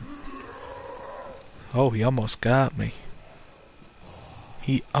God. Oh, he almost got me.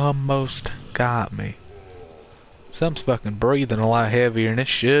 He almost got me. Something's fucking breathing a lot heavier than it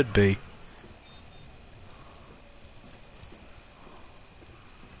should be.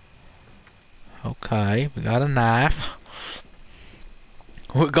 Okay, we got a knife.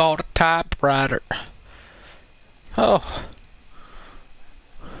 We got a typewriter. Oh.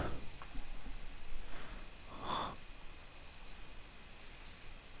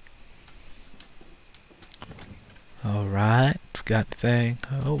 Alright, got anything?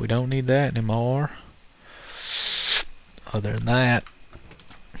 Oh, we don't need that anymore. Other than that,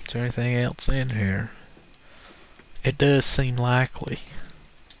 is there anything else in here? It does seem likely.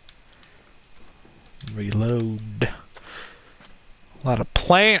 Reload. A lot of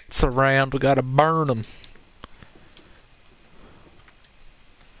plants around, we gotta burn them.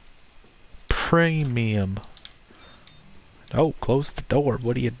 Premium. Oh, close the door.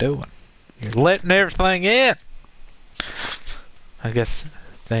 What are you doing? You're letting everything in. I guess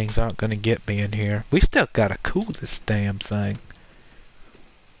things aren't gonna get me in here. We still gotta cool this damn thing.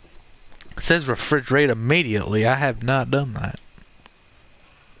 It says refrigerate immediately. I have not done that.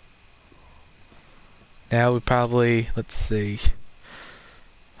 Now we probably, let's see.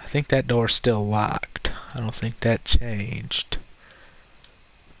 I think that door's still locked. I don't think that changed.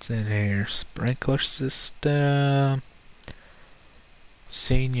 What's in here? Sprinkler system.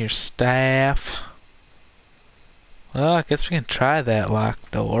 Senior staff. Well, I guess we can try that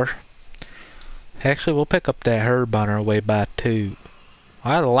locked door. Actually, we'll pick up that herb on our way by too.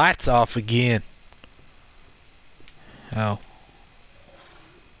 Why are the lights off again? Oh.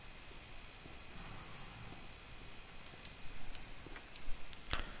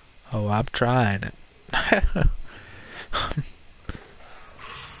 Oh, I'm trying it.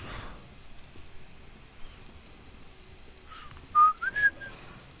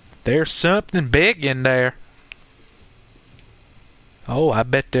 There's something big in there. Oh, I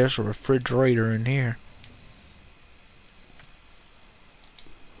bet there's a refrigerator in here.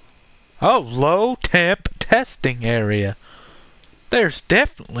 Oh, low temp testing area. There's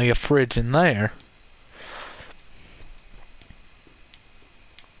definitely a fridge in there.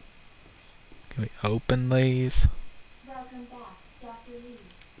 Can we open these? Welcome back, Dr. Lee.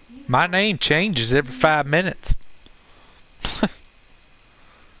 You My name changes every 5 minutes.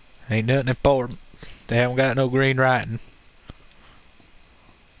 Ain't nothing important. They haven't got no green writing.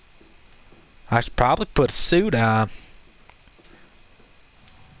 I should probably put a suit on.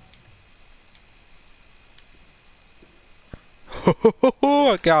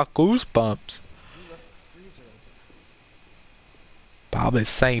 I got goosebumps. Probably the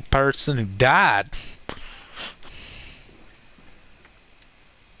same person who died.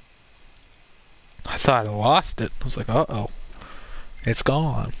 thought I lost it. I was like, uh-oh. It's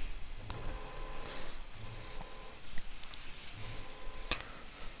gone.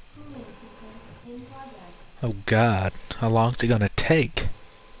 Cooling sequence in progress. Oh god. How long is it gonna take?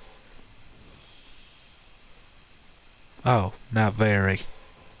 Oh, not very.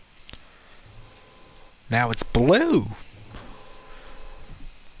 Now it's blue.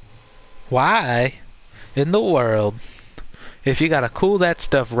 Why in the world, if you gotta cool that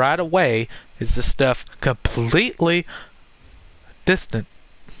stuff right away, is the stuff completely distant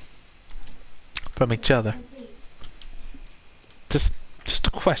from each other? Complete. Just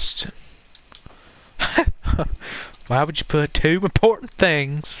a question. Why would you put two important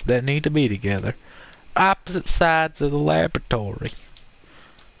things that need to be together opposite sides of the laboratory?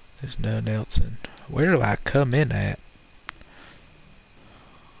 There's nothing else in. Where do I come in at?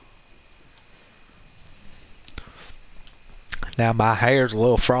 Now my hair's a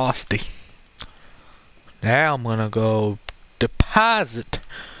little frosty. Now I'm gonna go deposit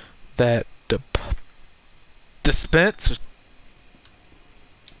that dispenser.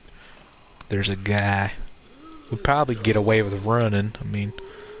 There's a guy. We'll probably get away with running. I mean,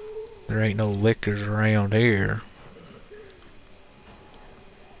 there ain't no liquors around here.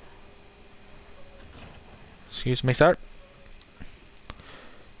 Excuse me, sir.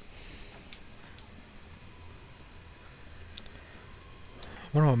 I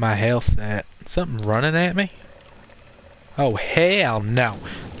wonder what my health's at. Something running at me? Oh, hell no.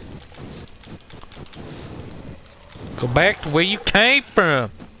 Go back to where you came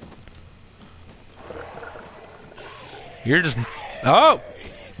from. You're just... Oh!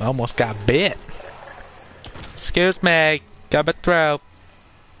 I almost got bit. Excuse me. Got my throat.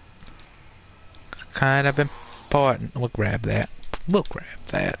 Kind of important. We'll grab that. We'll grab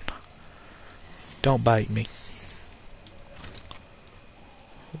that. Don't bite me.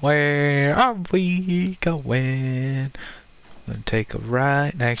 Where are we going? We're gonna take a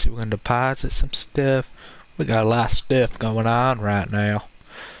right. And actually, we're gonna deposit some stuff. We got a lot of stuff going on right now.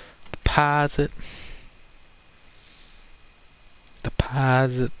 Deposit.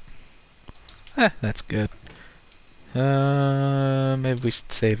 Deposit. That's good. Maybe we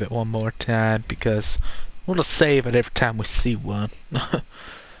should save it one more time because we'll just save it every time we see one.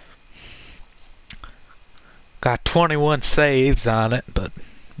 Got 21 saves on it, but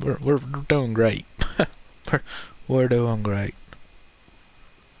we're doing great. we're doing great.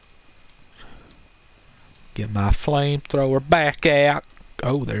 Get my flamethrower back out.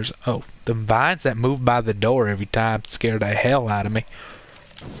 Oh, there's the vines that move by the door every time scare the hell out of me.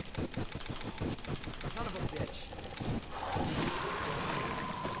 Son of a bitch.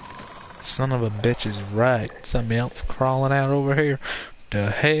 Son of a bitch is right. Something else crawling out over here.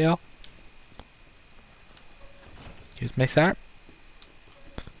 The hell? Excuse me, sir.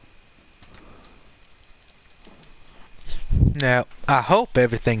 Now, I hope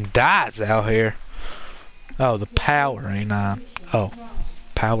everything dies out here. Oh, the power ain't on. Oh,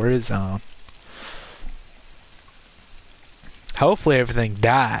 power is on. Hopefully everything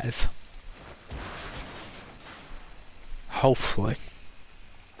dies. Hopefully.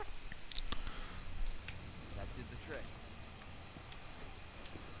 That did the trick.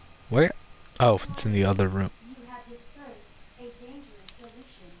 Where? Oh, it's in the other room. You have dispersed a dangerous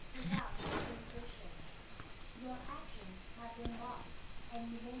solution without authorization. Your actions have been logged, and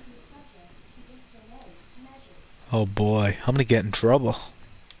you may be subject to disciplinary measures. Oh boy, I'm gonna get in trouble.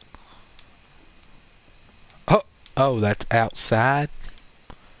 Oh, that's outside?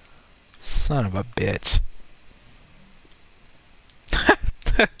 Son of a bitch.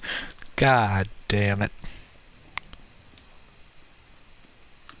 God damn it.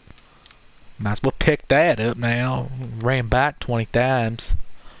 Might as well pick that up now. Ran by it 20 times.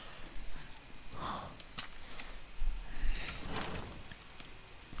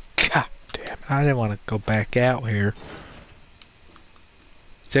 God damn it. I didn't want to go back out here.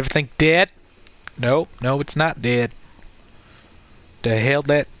 Is everything dead? Nope. No, it's not dead. The hell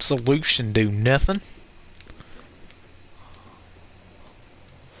that solution do? Nothing?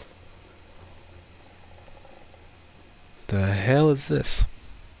 The hell is this?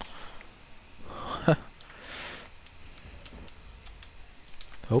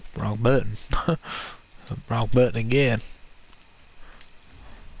 Oh, wrong button. Wrong button again.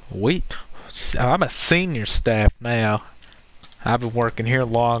 I'm a senior staff now. I've been working here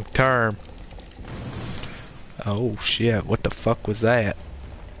long term. Oh shit, what the fuck was that?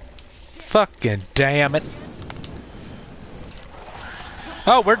 Fucking damn it.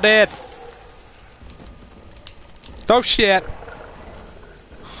 Oh, we're dead. Oh shit.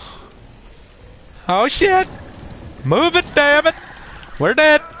 Oh shit. Move it, damn it. We're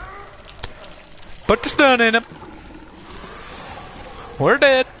dead. Put the stun in him. We're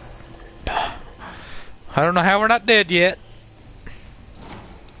dead. I don't know how we're not dead yet.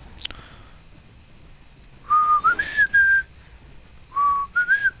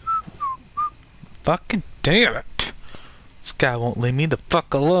 Fucking damn it. This guy won't leave me the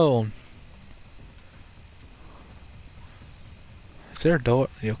fuck alone. Is there a door?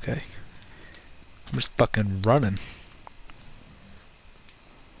 You okay? I'm just fucking running.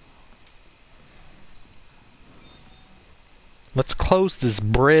 Let's close this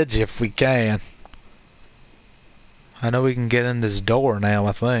bridge if we can. I know we can get in this door now,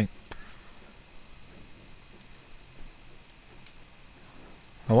 I think.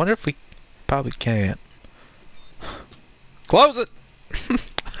 I wonder if we probably can't. Close it!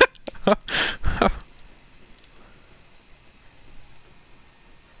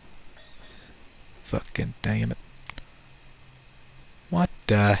 Fucking damn it. What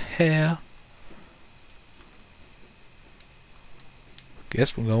the hell?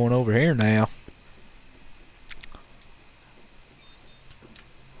 Guess we're going over here now.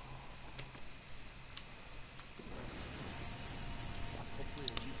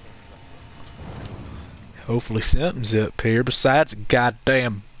 Hopefully something's up here besides a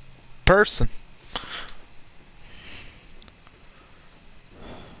goddamn person.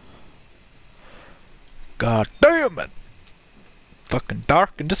 God damn it! Fucking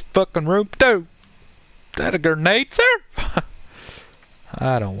dark in this fucking room too. Is that a grenade, sir?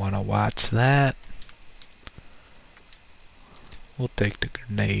 I don't want to watch that. We'll take the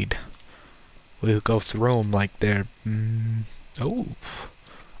grenade. We'll go through them like they're... Oh,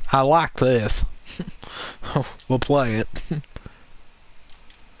 I like this. We'll play it.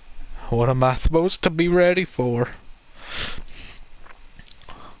 What am I supposed to be ready for?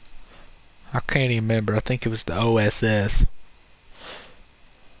 I can't even remember. I think it was the OSS.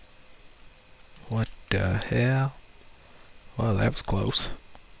 What the hell? Well, that was close.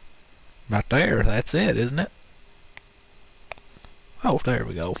 Right there. That's it, isn't it? Oh, there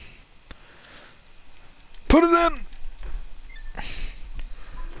we go. Put it in!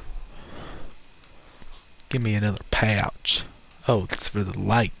 Give me another pouch. Oh, that's for the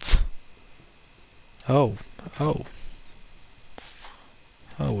lights. Oh, oh.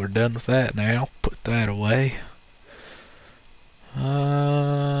 Oh, we're done with that now. Put that away.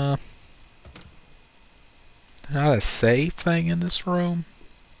 Not a save thing in this room.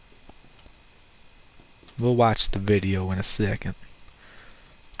 We'll watch the video in a second.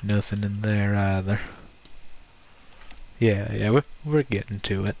 Nothing in there either. Yeah, we're getting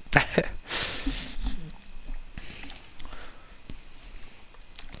to it.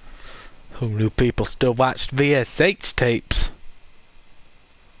 Who knew people still watched VSH tapes?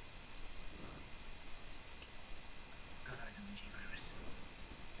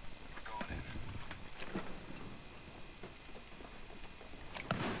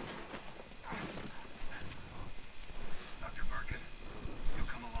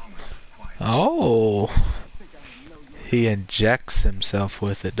 Oh, he injects himself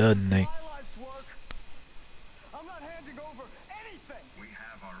with it, doesn't he? I'm not handing over anything. We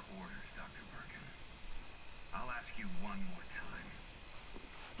have our orders, Dr. Birkin. I'll ask you one more time.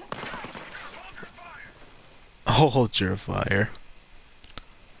 Hold your fire! Hold your fire.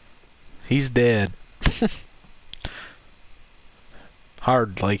 He's dead.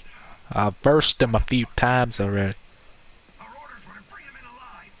 Hardly. I've burst him a few times already. Our orders were to bring him in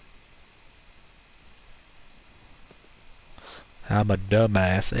alive. I'm a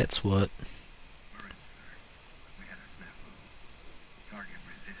dumbass, that's what. We're in, sir. We had a snafu. Target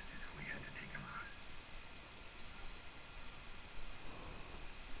resisted. We had to take him out.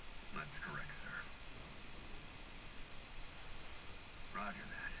 That's correct, sir. Roger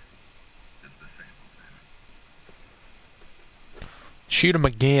that. Just the samples, then. Shoot him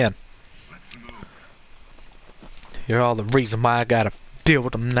again. Let's move. You're all the reason why I gotta deal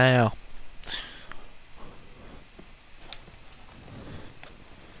with him now.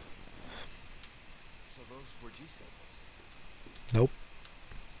 So those were G samples. Nope.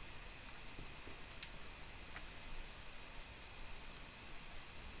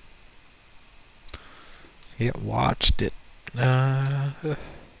 Yeah, watched it.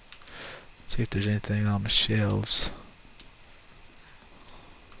 See if there's anything on the shelves.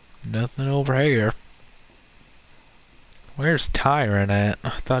 Nothing over here. Where's Tyron at?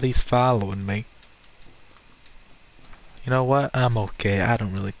 I thought he's following me. You know what? I'm okay. I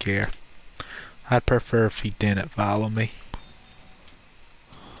don't really care. I'd prefer if he didn't follow me.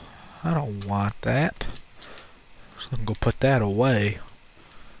 I don't want that. So I'm gonna put that away.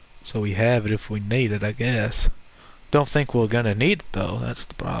 So we have it if we need it, I guess. Don't think we're gonna need it though. That's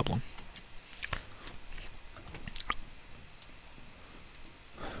the problem.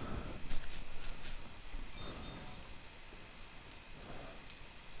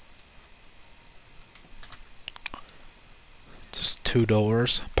 2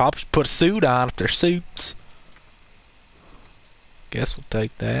 doors. Probably put a suit on if they're suits. Guess we'll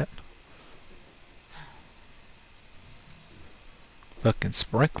take that. Fucking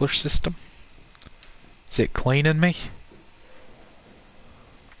sprinkler system. Is it cleaning me?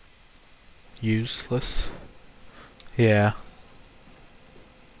 Useless. Yeah.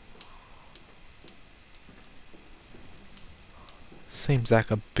 Seems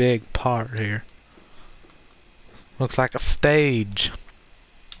like a big part here. Looks like a stage.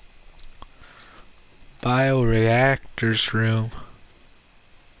 Bioreactors room.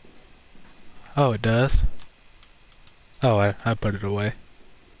 Oh, it does. Oh, I put it away.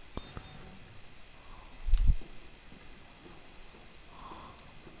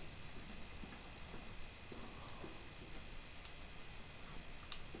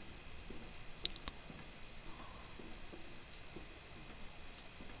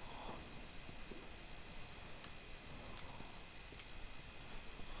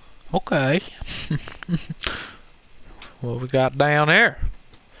 Okay. What we got down here?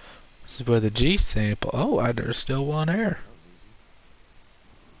 This is where the G sample. Oh, there's still one here.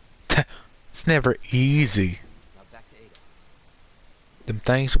 It's never easy. Now back to Ada. Them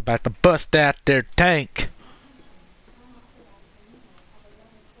things are about to bust out their tank.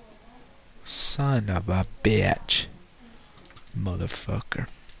 Son of a bitch. Motherfucker.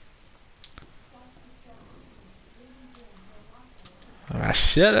 Alright,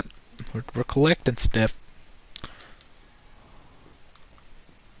 shut up. We're collecting stuff.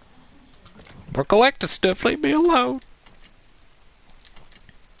 We're collecting stuff, leave me alone.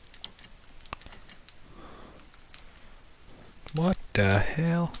 What the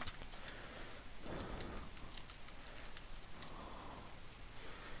hell?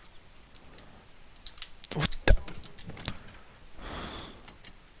 What the?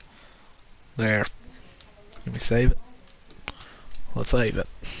 There. Let me save it. Let's save it.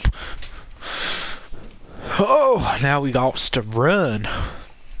 Oh, now we got to run.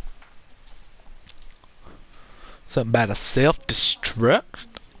 Something about a self-destruct?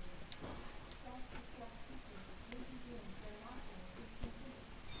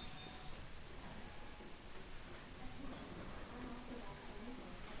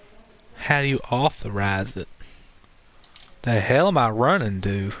 How do you authorize it? The hell am I running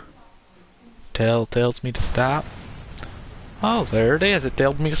to? Tells me to stop. Oh, there it is. It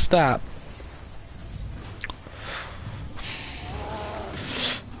tells me to stop.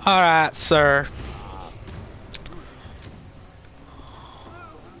 Alright, sir.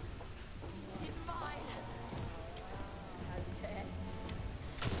 He's fine. This guy's dead.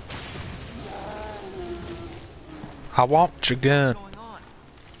 I want your gun. What's going on?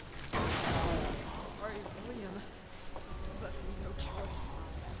 Sorry, William. But no choice.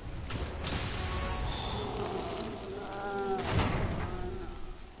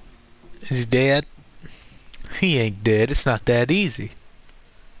 Is he dead? He ain't dead. It's not that easy.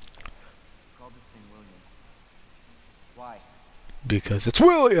 Call this thing William. Why? Because it's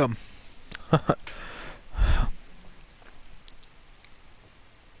William. Umbrella's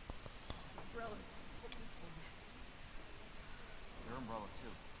told this whole mess. You're Umbrella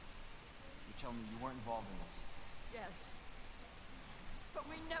too. You tell me you weren't involved in this. Yes. But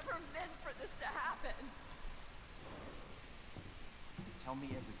we never meant for this to happen. Tell me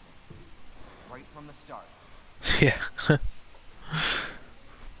everything. Right from the start. Yeah. He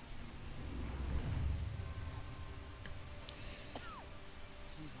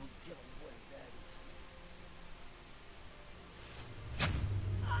won't get away, that is.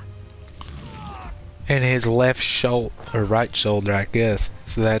 And his left shoulder, or right shoulder, I guess.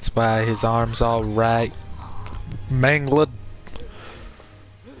 So that's why his arm's all right. Mangled.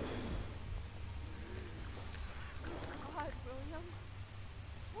 God, William.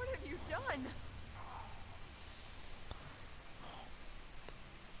 What have you done?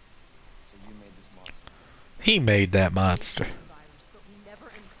 So you made this monster. He made that monster. Virus, but we never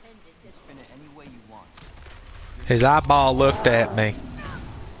intended this. Spin it any way you want. His eyeball looked at me.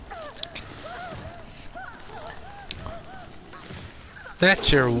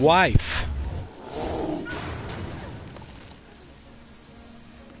 That's your wife.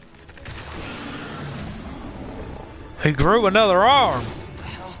 He grew another arm.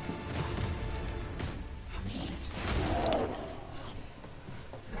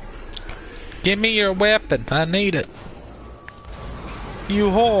 Give me your weapon. I need it. You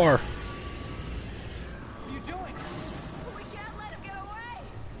whore. What are you doing? We can't let him get away.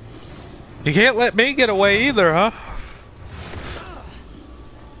 You can't let me get away either, huh?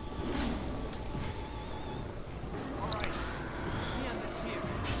 Alright. Me on this here.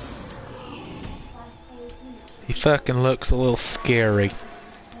 Class A image He fucking looks a little scary.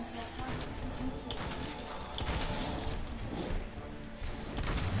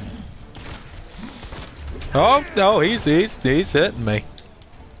 Oh, no, he's hitting me.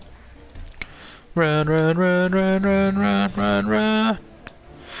 Run, run, run, run, run, run, run, run.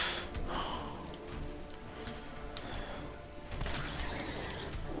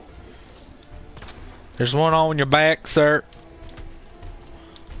 There's one on your back, sir.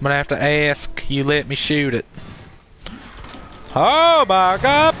 I'm gonna have to ask you let me shoot it. Oh my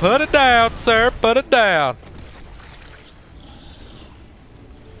God, put it down, sir, put it down.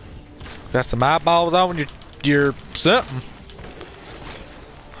 Got some eyeballs on your something.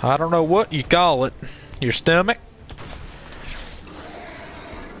 I don't know what you call it. Your stomach?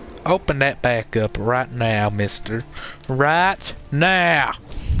 Open that back up right now, mister. Right now.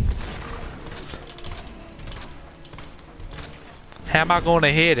 How am I going to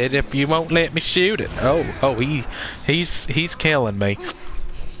hit it if you won't let me shoot it? Oh, he's killing me.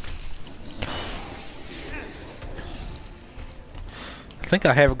 I think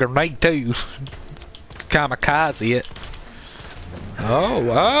I have a grenade too. Kamikaze it.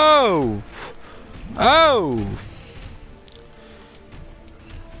 Oh.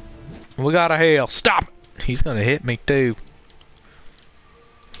 We got a hell. Stop it. He's gonna hit me too.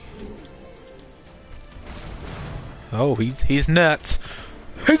 Oh, he's nuts.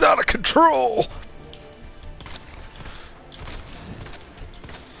 He's out of control.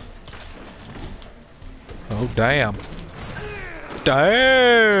 Oh, damn.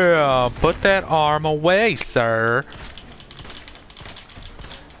 Damn. Put that arm away, sir.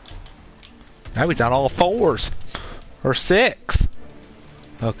 Now he's on all fours. Or six.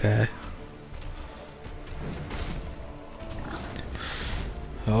 Okay.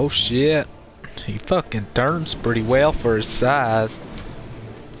 Oh, shit. He fucking turns pretty well for his size.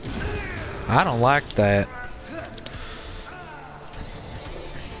 I don't like that.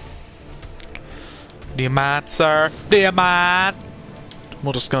 Do you mind, sir? Do you mind?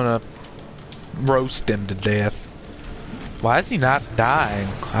 We're just gonna roast him to death. Why is he not dying?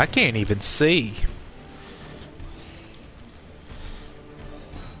 I can't even see.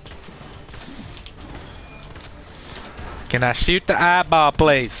 Can I shoot the eyeball,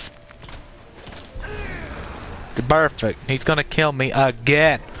 please? Perfect. He's gonna kill me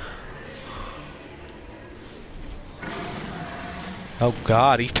again. Oh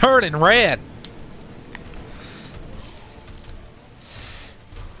God, he's turning red.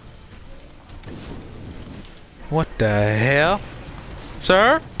 What the hell?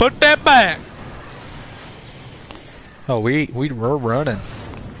 Sir, put that back. Oh, we're running.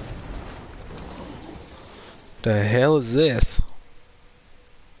 The hell is this?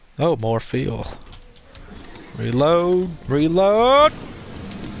 Oh, more fuel. Reload, reload.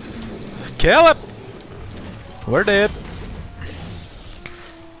 Kill him. We're dead.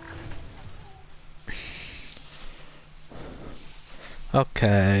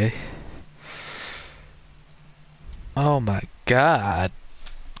 Okay. Oh my God.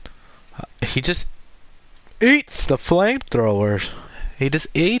 He just eats the flamethrower. He just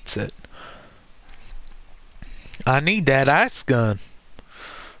eats it. I need that ice gun.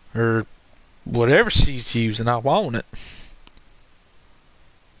 Or whatever she's using, I want it.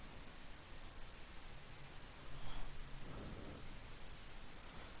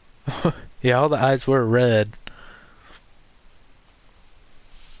 Yeah, all the eyes were red.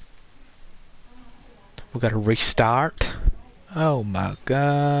 We gotta restart. Oh my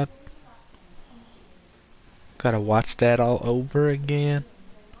God. Gotta watch that all over again.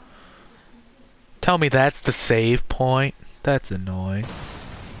 Tell me that's the save point. That's annoying.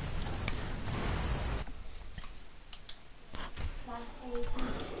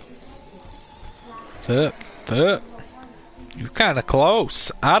 Fuck. You're kinda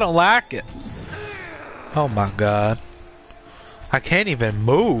close. I don't like it. Oh my God. I can't even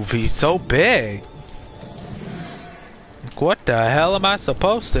move. He's so big. What the hell am I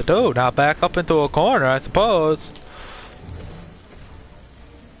supposed to do? Now back up into a corner, I suppose.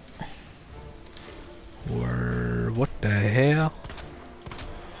 What the hell?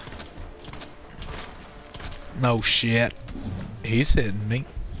 No shit. He's hitting me.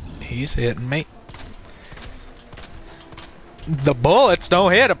 He's hitting me. The bullets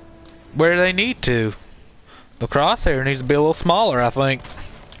don't hit him where they need to. The crosshair needs to be a little smaller, I think.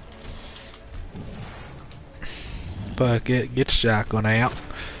 But get the shotgun out.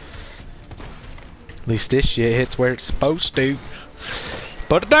 At least this shit hits where it's supposed to.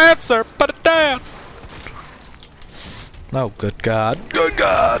 Put it down, sir. Put it down. Oh, good God. Good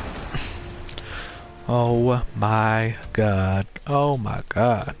God. Oh my God. Oh my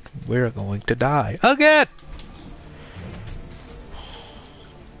God. We're going to die again.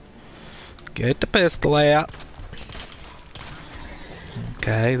 Get the pistol out.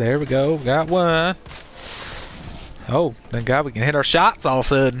 Okay, there we go. Got one. Oh, thank God we can hit our shots all of a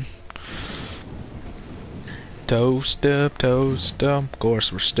sudden. Toast up, toast up. Of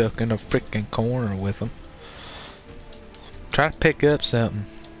course, we're stuck in a freaking corner with them. Try to pick up something.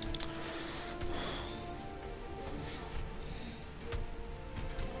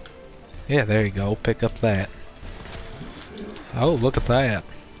 Yeah, there you go. Pick up that. Oh, look at that.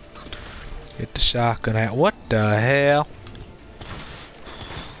 Get the shotgun out. What the hell?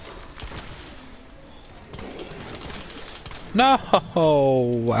 No,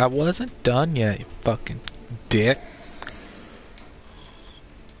 I wasn't done yet, you fucking dick.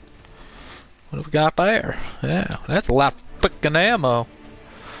 What have we got there? Yeah, that's a lot of fucking ammo.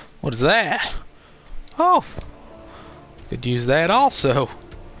 What is that? Oh, could use that also.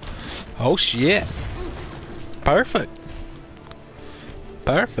 Oh shit. Perfect.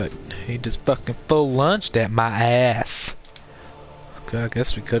 Perfect. He just fucking full lunged at my ass. Okay, I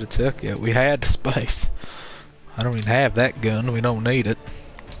guess we could have took it. We had the space. I don't even have that gun. We don't need it.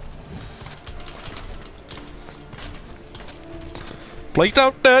 Please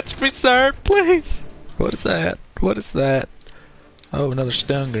don't touch me, sir. Please. What is that? What is that? Oh, another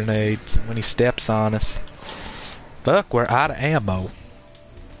stun grenade when he steps on us. Fuck, we're out of ammo.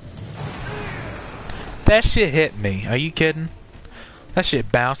 That shit hit me. Are you kidding? That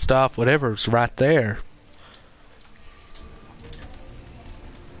shit bounced off whatever's right there.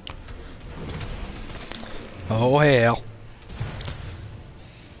 Oh hell.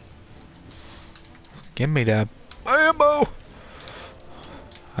 Give me that ammo.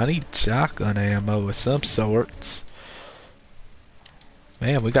 I need shotgun ammo of some sorts.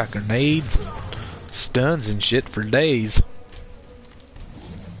 Man, we got grenades and stuns and shit for days.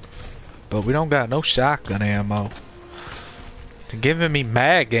 But we don't got no shotgun ammo. They're giving me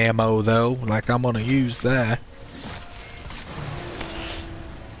mag ammo though, like I'm gonna use that.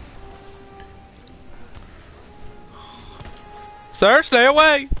 Sir, stay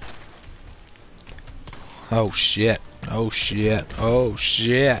away! Oh shit. Oh shit. Oh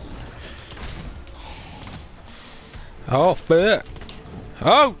shit. Oh fuck.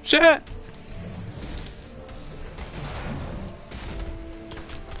 Oh shit!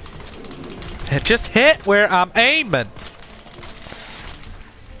 It just hit where I'm aiming.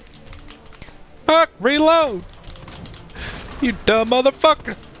 Fuck, reload! You dumb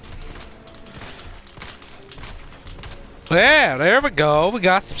motherfucker! Yeah, there we go. We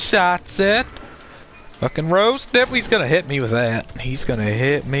got some shots in. Fucking roast him. He's gonna hit me with that. He's gonna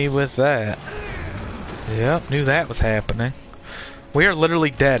hit me with that. Yep, knew that was happening. We are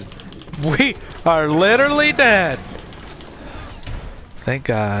literally dead. We are literally dead. Thank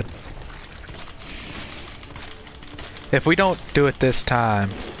God. If we don't do it this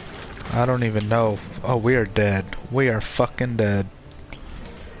time, I don't even know. Oh, we are dead. We are fucking dead.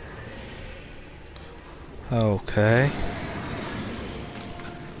 Okay.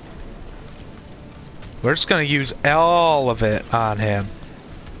 We're just gonna use all of it on him.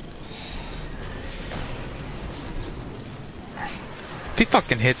 If he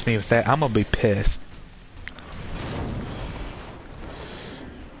fucking hits me with that, I'm gonna be pissed.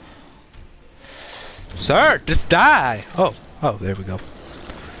 Sir, just die! Oh, there we go.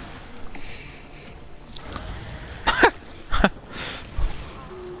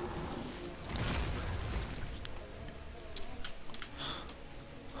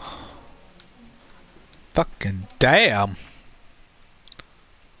 Fucking damn.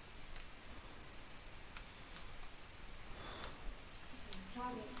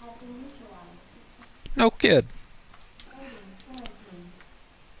 Target has been neutralized. No kid. Ending quarantine.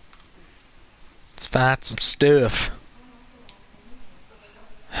 Let's find some stuff.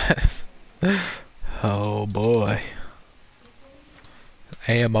 Oh boy.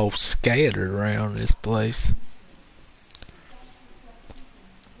 Ammo scattered around this place.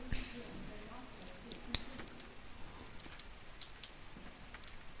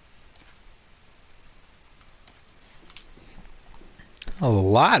 A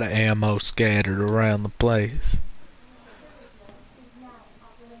lot of ammo scattered around the place.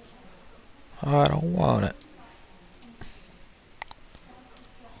 I don't want it.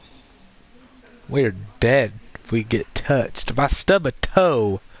 We're dead if we get touched. If I stub a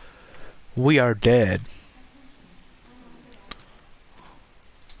toe, we are dead.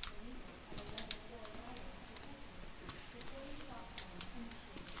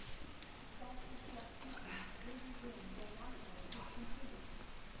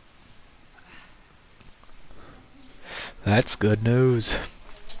 That's good news.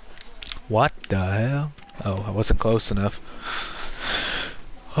 What the hell? Oh, I wasn't close enough.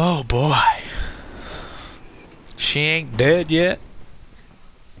 Oh boy. She ain't dead yet.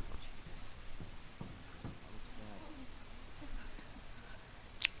 Jesus. That looks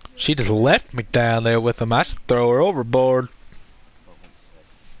bad. She just left me down there with him. I should throw her overboard. But when you said,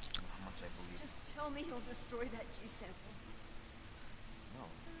 you know how much I believe. Just tell me you'll destroy that G sample. No,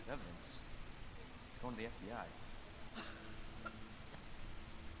 it's evidence. It's going to the FBI.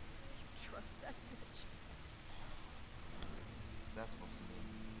 You trust that bitch? What's that supposed to mean?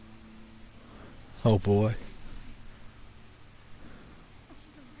 Oh boy.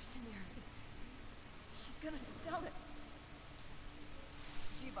 She's a mercenary. She's gonna sell it.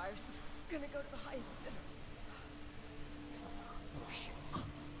 G-Virus is gonna go to the highest bidder. Oh shit.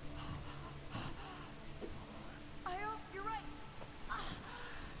 I hope you're right.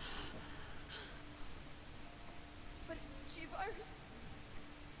 But if G-Virus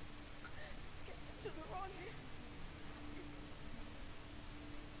gets into the wrong hands...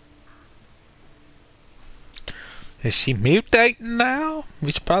 Is she mutating now?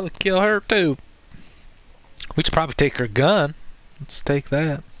 We should probably kill her too. We should probably take her gun. Let's take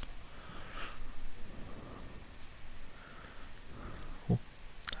that.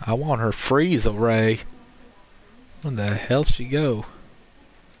 I want her freeze array. Where the hell she go?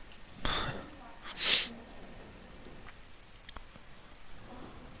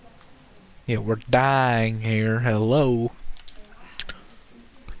 Yeah, we're dying here. Hello.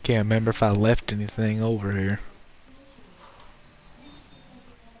 Can't remember if I left anything over here.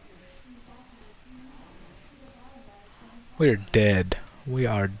 We're dead. We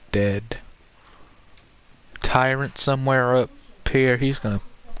are dead. Tyrant somewhere up here. He's gonna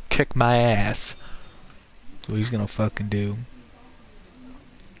kick my ass. That's what he's gonna fucking do.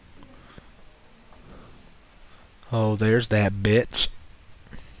 Oh, there's that bitch.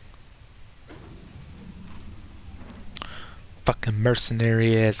 Fucking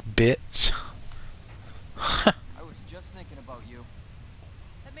mercenary ass bitch. I was just thinking about you.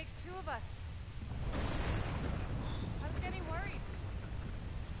 That makes two of us. I was getting worried.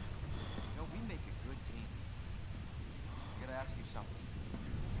 You know, we make a good team. I gotta ask you something.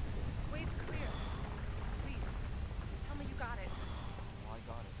 Way's clear. Please, tell me you got it. Well, I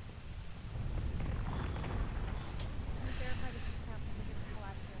got it. Can you verify the G sample and get the hell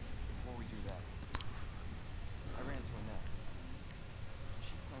out of here? Before we do that, I ran into Annette.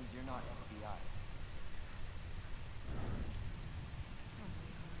 She claims you're not FBI.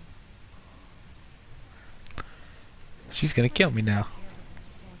 She's gonna kill me now. I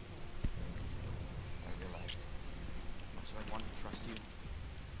realized, much as I wanted to trust you,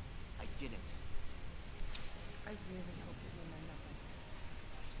 I didn't. I really hoped it would end up like this.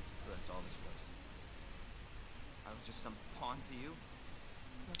 So that's all this was. I was just some pawn to you.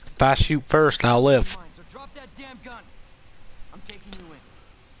 If I shoot first, I'll live. Fine, so drop that damn gun. I'm taking you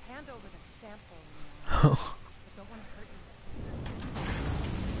in. Hand over the sample, but don't want to hurt you.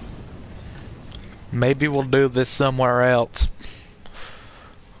 Maybe we'll do this somewhere else.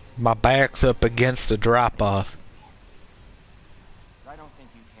 My back's up against the drop-off. I don't think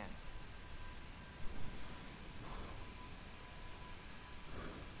you can.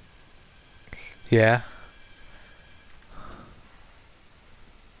 Yeah.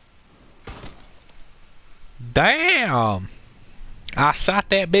 Damn! I shot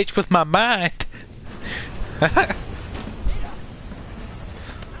that bitch with my mind.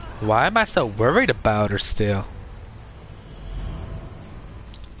 Why am I so worried about her still?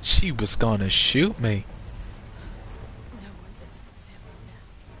 She was gonna shoot me. No one gets that sample now.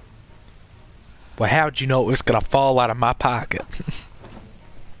 Well, how'd you know it was gonna fall out of my pocket?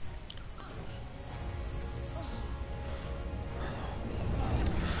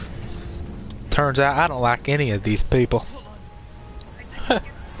 Turns out I don't like any of these people. Forget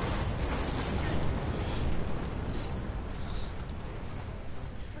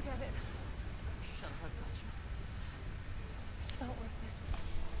it. Shut up, I've got you. It's not worth it.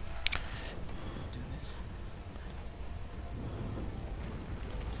 Do this.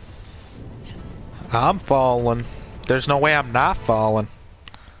 I'm falling. There's no way I'm not falling.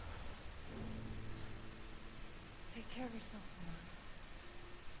 Take care of yourself,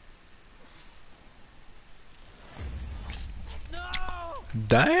 Lamar. No!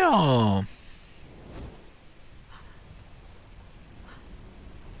 Damn.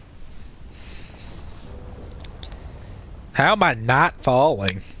 How am I not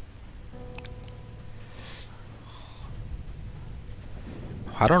falling?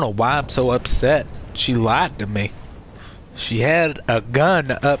 I don't know why I'm so upset. She lied to me. She had a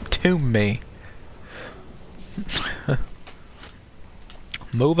gun up to me.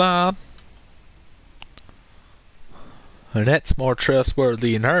 Move on. That's more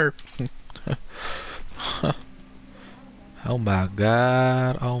trustworthy than her. Oh my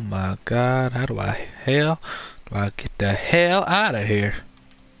god, oh my god, how do I get the hell out of here?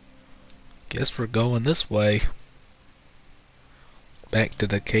 Guess we're going this way. Back to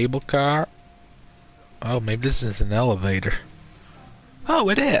the cable car. Oh, maybe this is an elevator. Oh,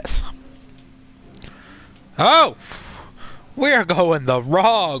 it is. Oh! We're going the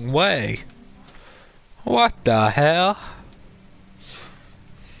wrong way. What the hell?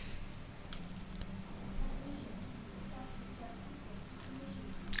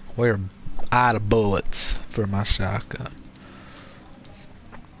 We're out of bullets for my shotgun.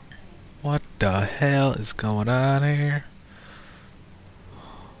 What the hell is going on here?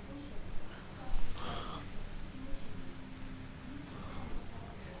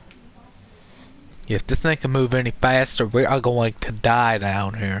 If this thing can move any faster, we are going to die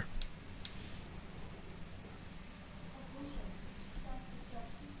down here.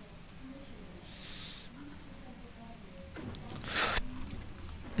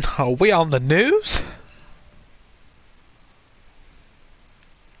 Are we on the news? Who's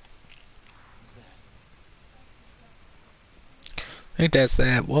that? I think that's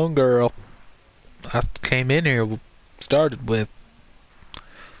that one girl I came in here, started with.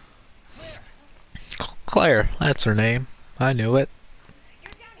 Claire, that's her name. I knew it.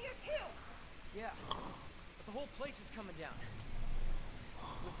 You're down here too! Yeah, but the whole place is coming down.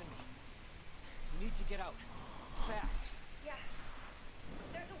 Listen to me. You need to get out. Fast. Yeah.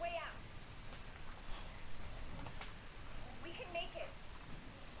 There's a way out. We can make it.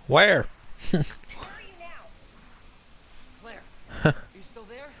 Where? Where are you now? Claire, are you still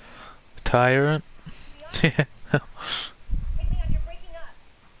there? Tyrant. Take me on, you're breaking up.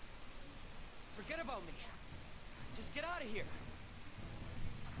 Forget about me. Just get out of here.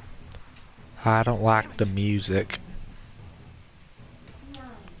 I don't like the music. 9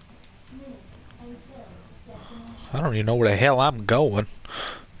 minutes until detonation. I don't even know where the hell I'm going.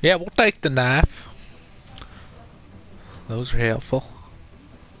 Yeah, we'll take the knife. Those are helpful.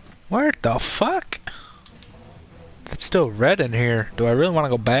 Where the fuck? It's still red in here. Do I really want to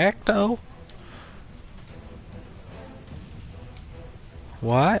go back though?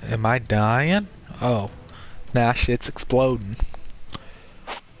 What? Am I dying? Oh. Nah, shit's exploding.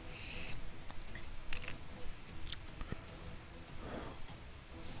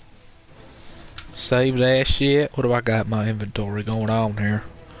 Save that shit. What do I got in my inventory going on here?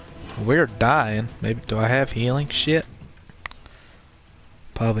 We're dying. Maybe do I have healing shit?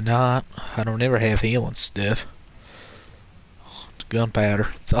 Probably not. I don't ever have healing stuff. It's gunpowder.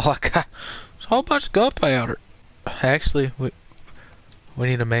 That's all I got. It's a whole bunch of gunpowder. Actually, we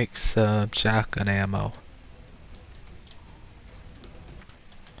need to make some shotgun ammo.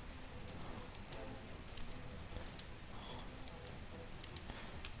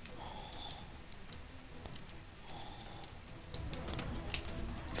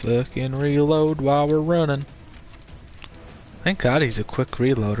 Fucking reload while we're running. Thank God he's a quick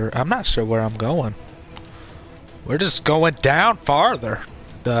reloader. I'm not sure where I'm going. We're just going down farther.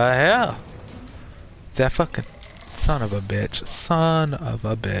 The hell? That fucking son of a bitch. Son of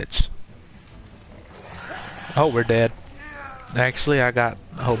a bitch. Oh, we're dead. Actually, I got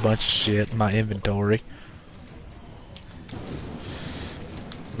a whole bunch of shit in my inventory.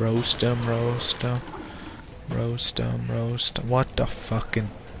 Roast 'em, roast 'em. Roast 'em, roast 'em. What the fucking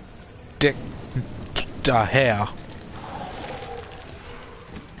dick? The hell?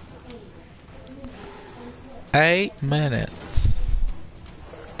 8 minutes.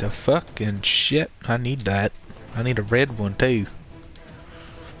 The fucking shit. I need that. I need a red one too.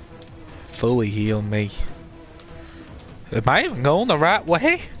 Fully heal me. Am I even going the right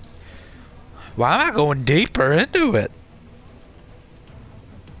way? Why am I going deeper into it?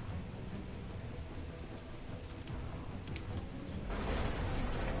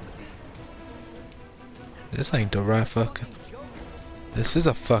 This ain't the right fucking... This is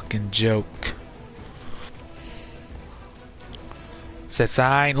a fucking joke. Since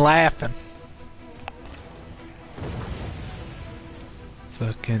I ain't laughing.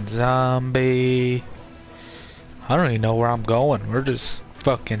 Fucking zombie. I don't even know where I'm going. We're just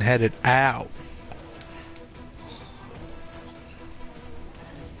fucking headed out.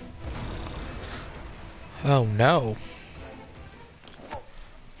 Oh no.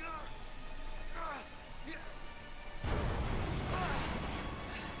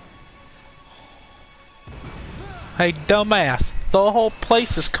 Hey dumbass, the whole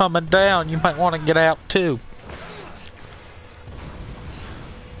place is coming down. You might want to get out too.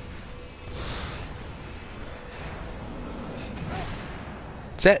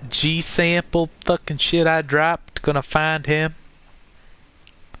 Is that G sample fucking shit I dropped gonna find him?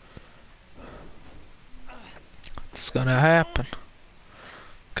 What's gonna happen?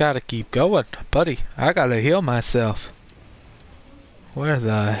 Gotta keep going, buddy. I gotta heal myself. Where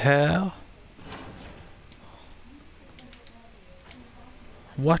the hell?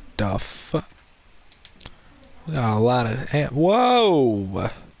 What the fuck? We got a lot of... Whoa!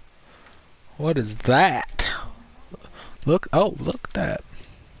 What is that? Look, oh, look at that.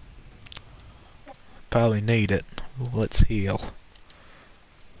 Probably need it. Let's heal.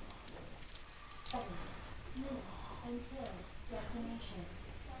 7 minutes until detonation.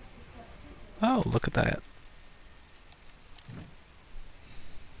 Oh, look at that.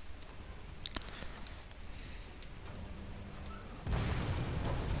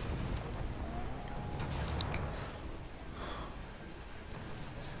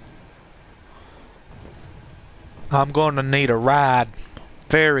 I'm going to need a ride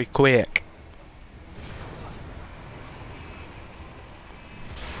very quick.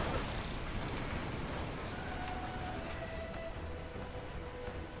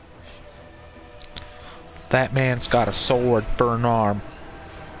 That man's got a sword for an arm.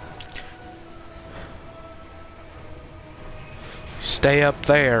 Stay up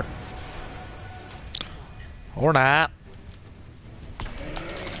there. Or not.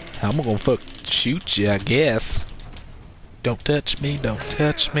 I'm gonna fuck shoot you, I guess. Don't touch me, don't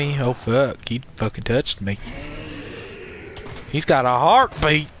touch me. Oh fuck, he fucking touched me. He's got a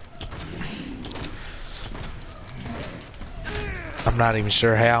heartbeat. I'm not even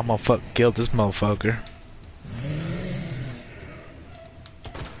sure how I'm gonna fucking kill this motherfucker.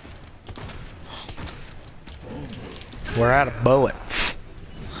 We're out of bullets.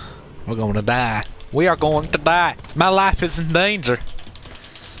 We're going to die. We are going to die. My life is in danger.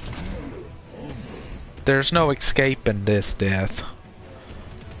 There's no escaping this death.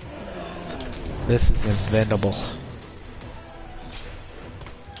 This is inevitable.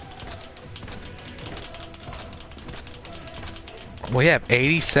 We have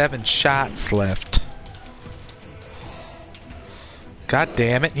 87 shots left. God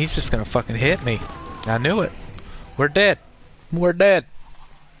damn it, he's just gonna fucking hit me. I knew it. We're dead. We're dead.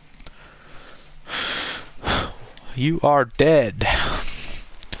 You are dead.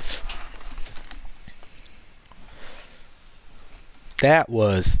 That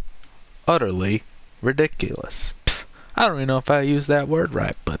was utterly ridiculous. I don't even know if I used that word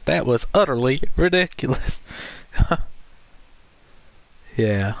right, but that was utterly ridiculous.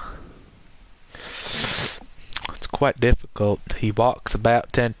 Yeah. It's quite difficult. He walks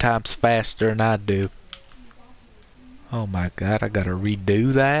about 10 times faster than I do. Oh my god, I gotta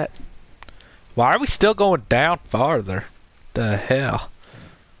redo that? Why are we still going down farther? The hell?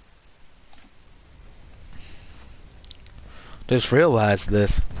 Just realized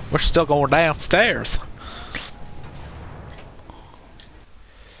this. We're still going downstairs.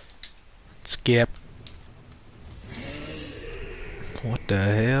 Skip. What the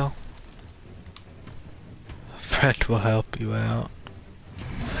hell? A friend will help you out.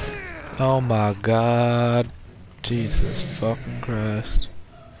 Oh my god. Jesus fucking Christ.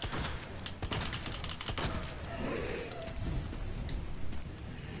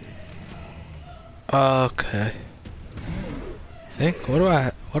 Okay. Think, what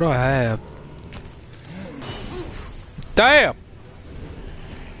do I have? Damn!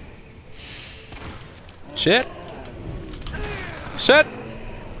 Shit! Shit!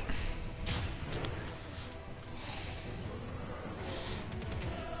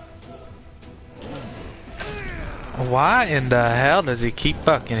 Why in the hell does he keep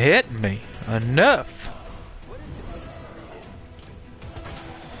fucking hitting me? Enough!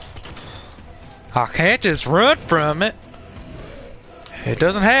 I can't just run from it. It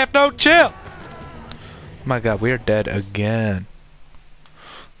doesn't have no chill. Oh my god, we're dead again.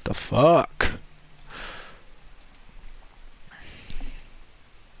 The fuck?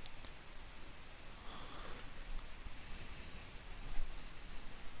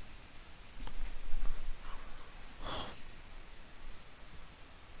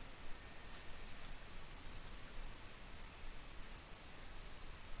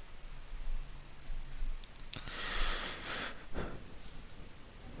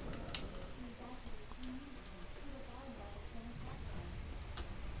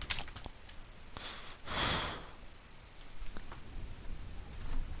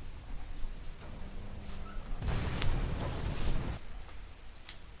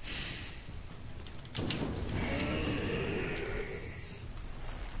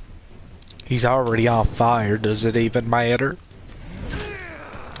 He's already on fire. Does it even matter?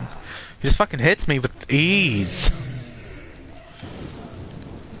 He just fucking hits me with ease.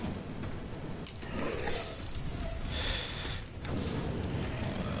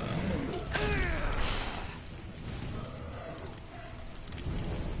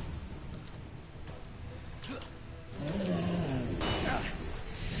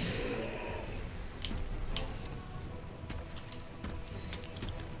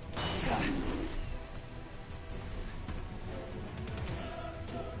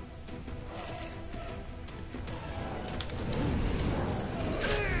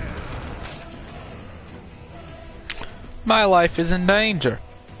 My life is in danger.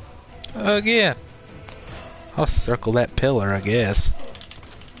 Again. I'll circle that pillar, I guess.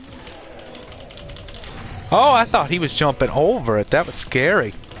 Oh, I thought he was jumping over it. That was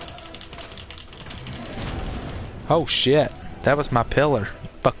scary. Oh, shit. That was my pillar, you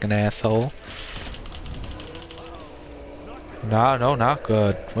fucking asshole. No, no, not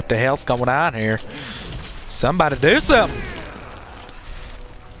good. What the hell's going on here? Somebody do something!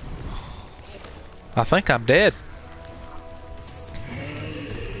 I think I'm dead.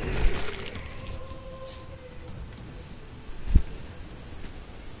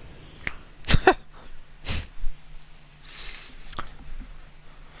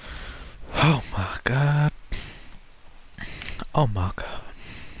 Oh my god. Oh my god.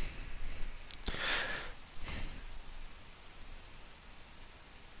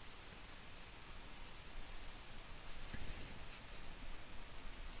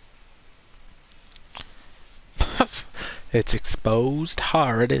 Its exposed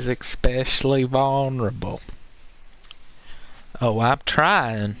heart is especially vulnerable. Oh, I'm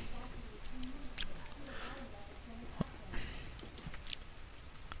trying.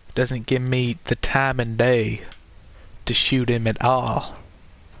 Doesn't give me the time and day to shoot him at all.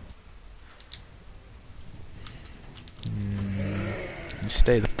 You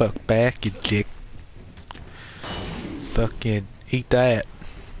stay the fuck back, you dick. Fucking eat that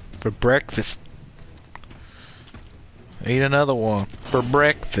for breakfast. Eat another one for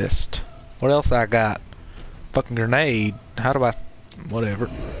breakfast. What else I got? Fucking grenade. How do I... Whatever.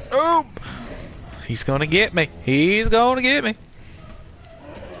 Oh! He's gonna get me. He's gonna get me.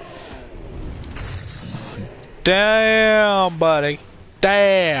 Damn, buddy.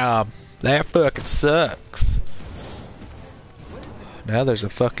 Damn. That fucking sucks. Now there's a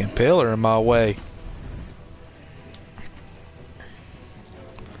fucking pillar in my way.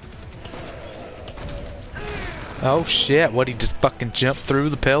 Oh shit, what, he just fucking jumped through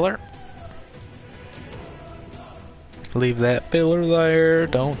the pillar? Leave that pillar there,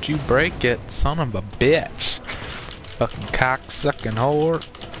 don't you break it, son of a bitch. Fucking cocksucking whore.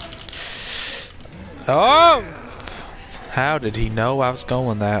 Oh! How did he know I was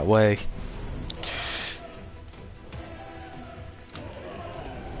going that way?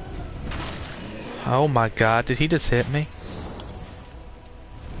 Oh my god, did he just hit me?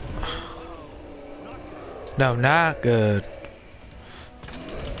 No, not good.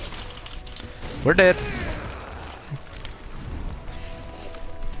 We're dead.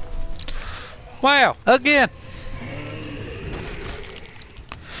 Wow, again.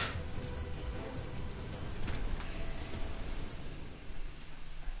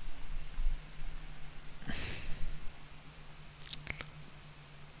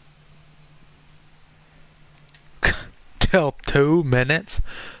 Till 2 minutes?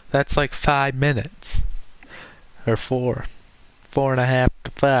 That's like 5 minutes. Or 4. 4.5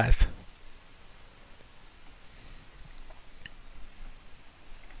 to 5.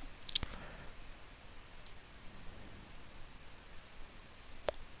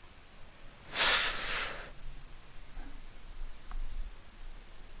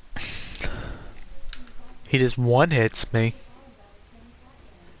 He just one-hits me.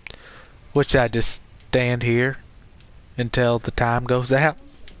 Which I just stand here until the time goes out.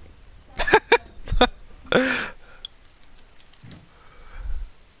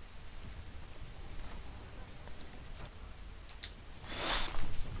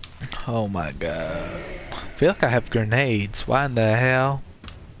 Oh my god. I feel like I have grenades. Why in the hell?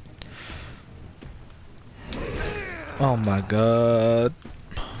 Oh my god.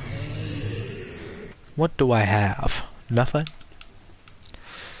 What do I have? Nothing?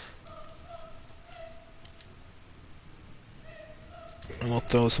 We'll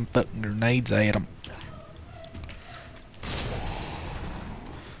throw some fucking grenades at him.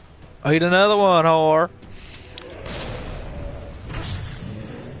 Eat another one, whore.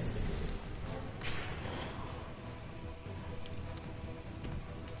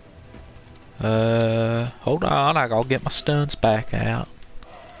 Hold on, I gotta get my stuns back out.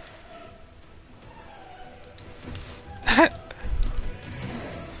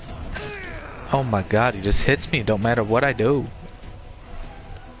 Oh my god, he just hits me, don't matter what I do.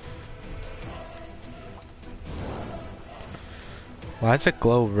 Why does it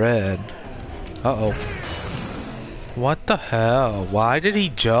glow red? Uh-oh. What the hell? Why did he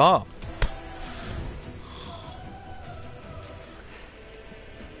jump?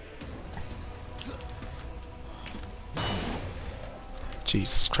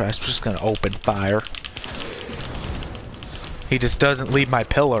 Jesus Christ, we're just gonna open fire. He just doesn't leave my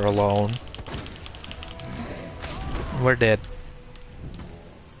pillar alone. We're dead.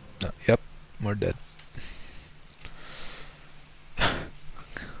 Yep, we're dead.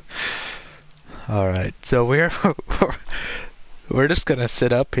 Alright, so we're just gonna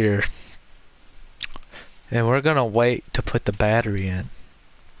sit up here. And we're gonna wait to put the battery in.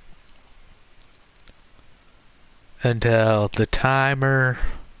 Until the timer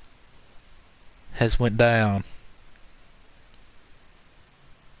has went down.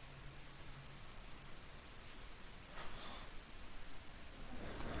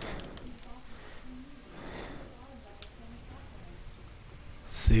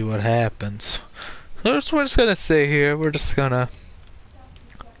 See what happens. We're just gonna sit here. We're just gonna...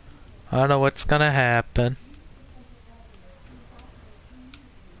 I don't know what's gonna happen.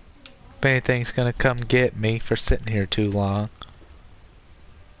 If anything's gonna come get me for sitting here too long.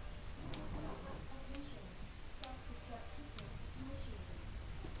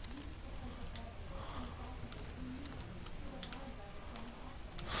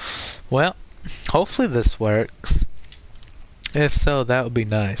 Well, hopefully this works. If so, that would be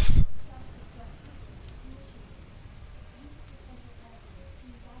nice.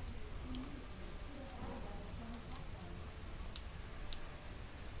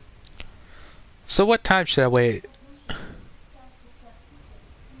 So what time should I wait?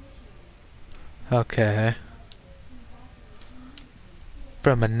 Okay.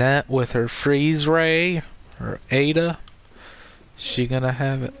 From Annette with her freeze ray, or Ada. She gonna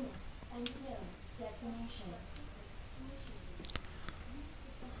have it.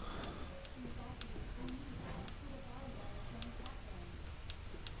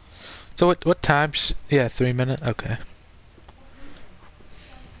 So what time? Yeah, 3 minutes. Okay.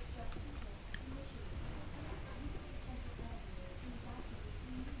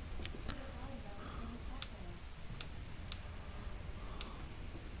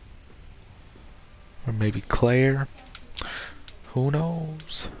 Or maybe Claire. Who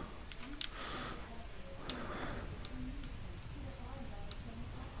knows?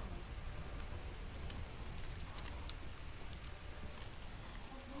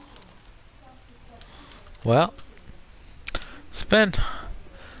 Well, it's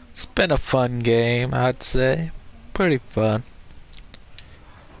been a fun game, I'd say. Pretty fun.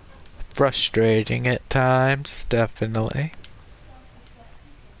 Frustrating at times, definitely.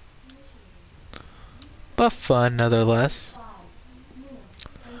 But fun nonetheless.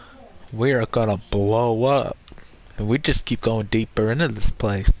 We are gonna blow up. And we just keep going deeper into this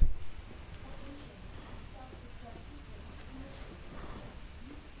place.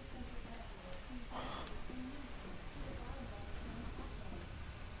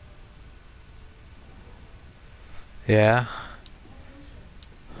 Yeah.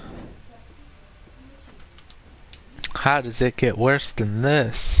 How does it get worse than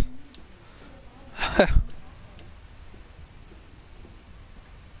this?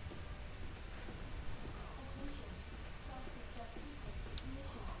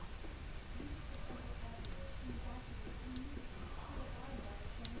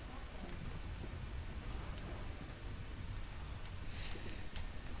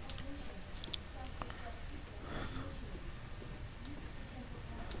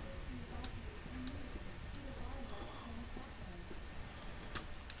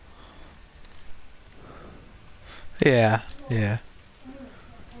 Yeah, yeah.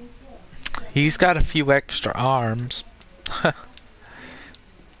 He's got a few extra arms. As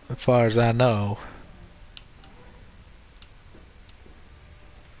far as I know.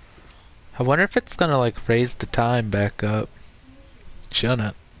 I wonder if it's gonna like raise the time back up.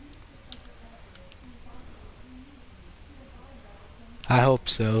 Shouldn't. I hope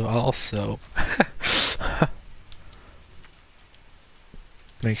so, also.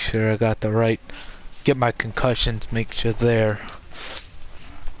 Make sure I got the right... Get my concussions, make sure they're...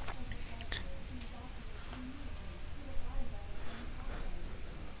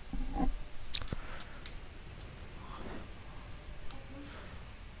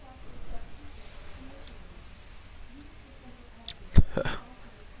 For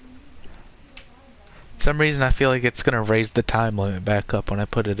some reason I feel like it's gonna raise the time limit back up when I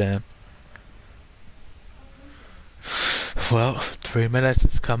put it in. Well, 3 minutes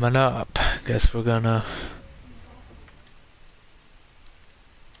is coming up. Guess we're gonna...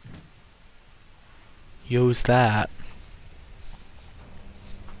 use that.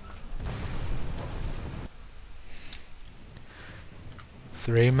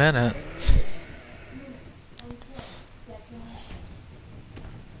 Three minutes.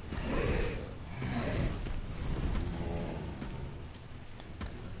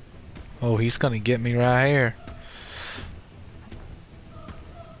 Oh, he's gonna get me right here.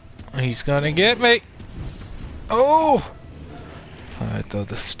 He's gonna get me. Oh! I throw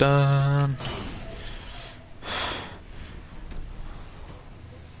the stun.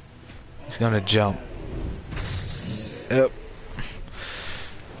 He's gonna jump. Yep.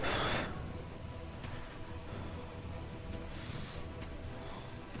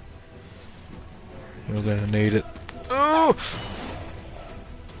 You're gonna need it. Oh!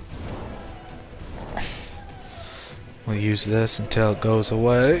 We'll use this until it goes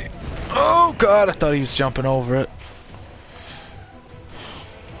away. Oh god, I thought he was jumping over it.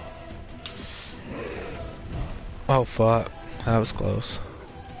 Oh fuck, that was close.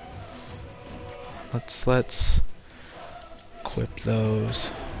 Let's equip those.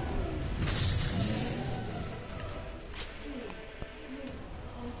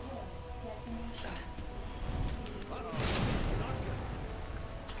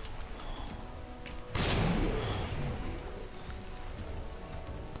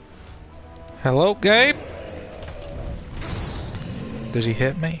 Hello, Gabe? Did he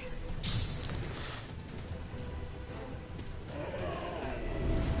hit me?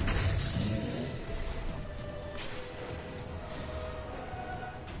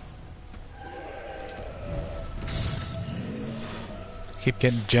 Keep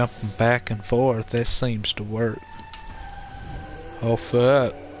getting jumping back and forth. This seems to work. Oh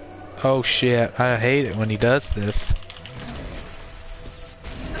fuck. Oh shit. I hate it when he does this.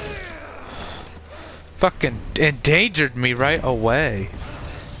 Fucking endangered me right away.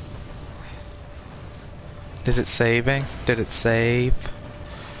 Is it saving? Did it save?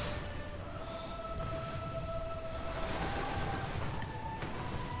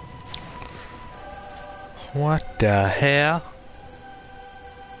 What the hell?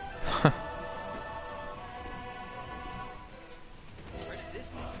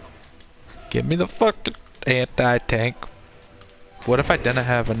 Give me the fucking anti-tank. What if I didn't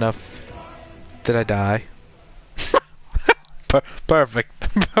have enough? Did I die? Perfect.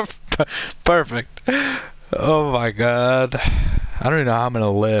 Perfect. Oh my god. I don't even know how I'm gonna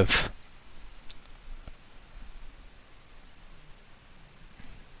live.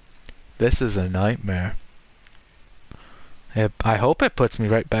 This is a nightmare. I hope it puts me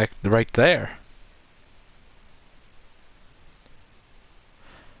right back right there.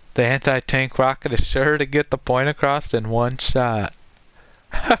 The anti-tank rocket is sure to get the point across in one shot.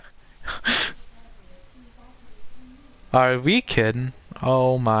 Are we kidding?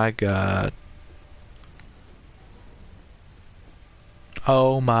 Oh my god.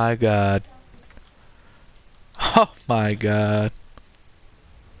 Oh my god. Oh my god.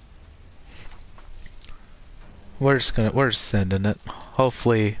 We're just sending it.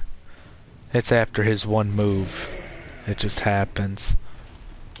 Hopefully it's after his one move. It just happens.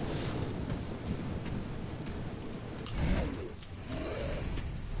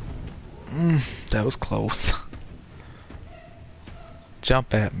 That was close.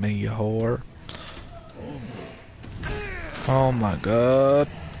 Jump at me, you whore. Oh my god.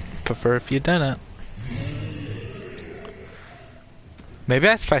 Prefer if you didn't. Maybe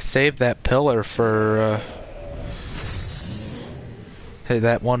if I save that pillar for hey,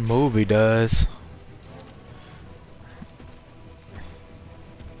 that one move he does.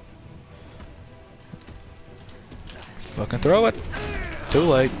 Fucking throw it. Too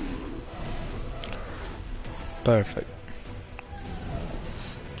late. Perfect.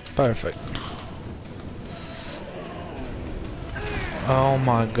 Perfect. Oh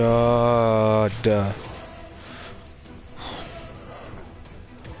my god.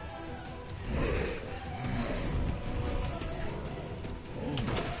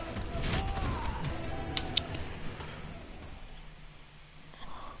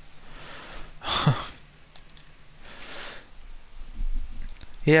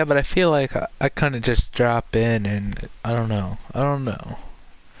 Yeah, but I feel like I couldn't just drop in and I don't know. I don't know.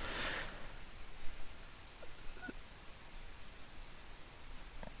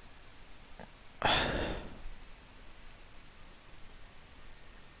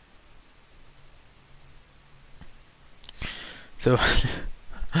 So,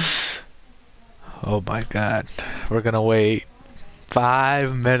 oh my god, we're gonna wait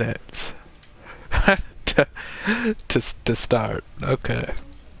 5 minutes to start. Okay.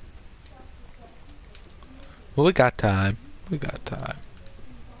 Well, we got time. We got time.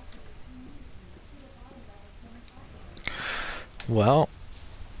 Well,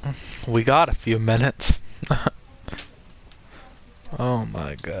 we got a few minutes. Oh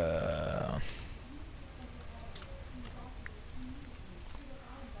my god.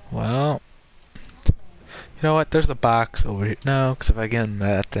 Well, you know what? There's a box over here. No, because if I get in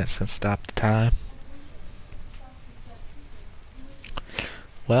that, that's gonna stop the time.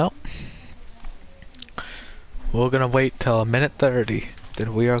 Well, we're gonna wait till 1:30.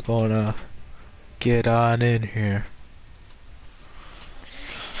 Then we are gonna get on in here.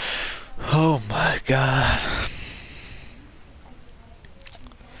 god.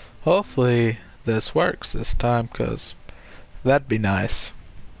 Hopefully this works this time, cause that'd be nice.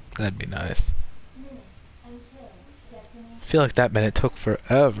 That'd be nice. Minutes until detonation. I feel like that minute took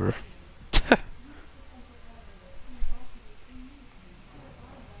forever.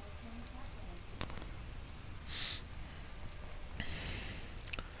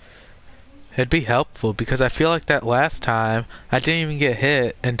 It'd be helpful because I feel like that last time I didn't even get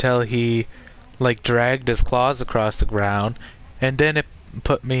hit until he like dragged his claws across the ground, and then it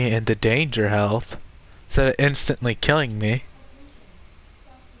put me into danger health instead of instantly killing me.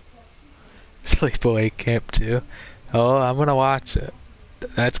 Sleepaway Camp 2. Oh, I'm gonna watch it.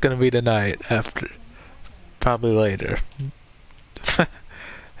 That's gonna be tonight after, probably later. I'm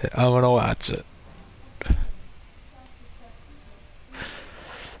gonna watch it.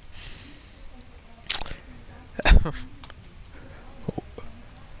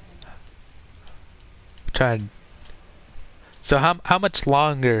 Trying. So how much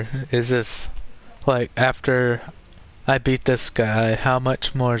longer is this? Like after I beat this guy, how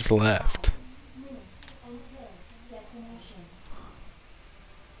much more is left? Minutes until detonation. Attention.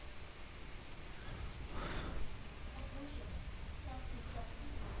 Self-destruct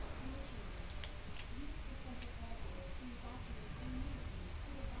sequence initiated. Use the central hardware to evacuate immediately to the bottom level training platform.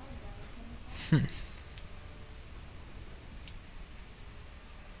 Attention.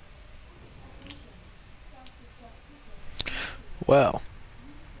 Self-destruct sequence initiated. Well,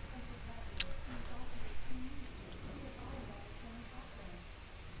 Use the central hardware to evacuate immediately to the bottom level training platform.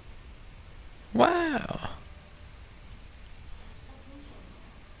 wow. Attention.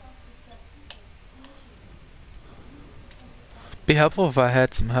 Self-destruct sequence initiated. Use the central hardware Be helpful if I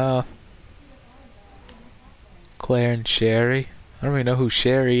had some help. to the bottom level training platform. Claire and Sherry. I don't even know who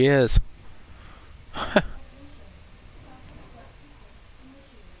Sherry is. Attention. Self-destruct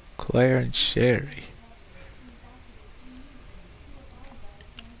sequence initiated. Claire and Sherry. Hardware to evacuate immediately to the bottom level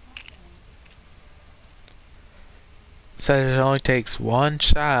training platform. Says it only takes one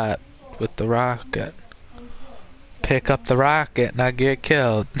shot with the rocket. Until Pick up the rocket and I get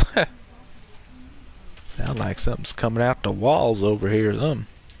killed. Sound like something's coming out the walls over here.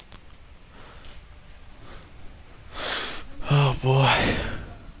 Oh boy.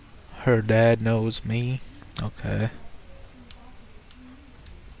 Her dad knows me. Okay.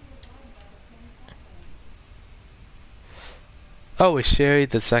 Oh, is Sherry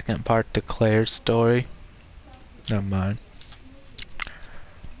the second part to Claire's story? Never mind.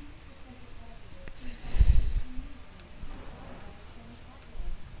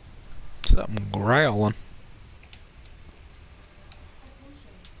 Something growling.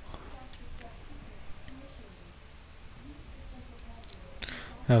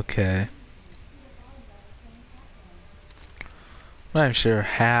 Okay. I'm not sure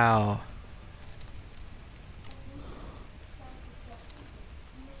how.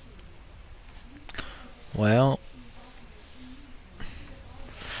 Well,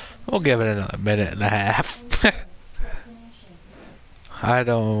 we'll give it another minute and a half. I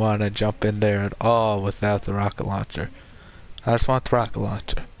don't want to jump in there at all without the rocket launcher. I just want the rocket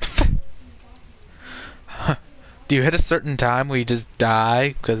launcher. Do you hit a certain time where you just die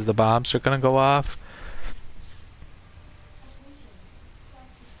because the bombs are gonna go off?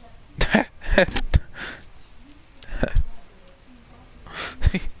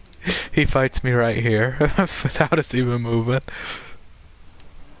 He fights me right here without us even moving.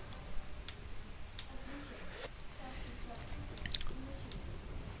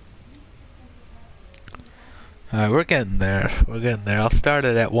 Alright, we're getting there. We're getting there. I'll start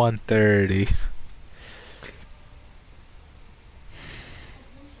it at 1:30.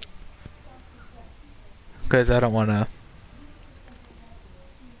 Because I don't want to...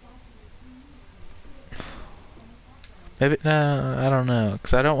 Maybe, no, I don't know.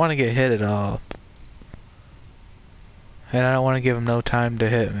 Because I don't want to get hit at all. And I don't want to give him no time to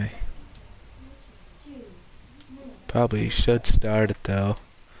hit me. Probably should start it though.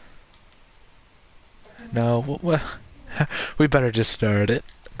 No, well, we better just start it.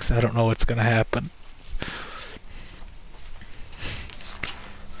 Because I don't know what's going to happen.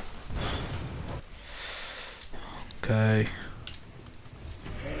 Okay.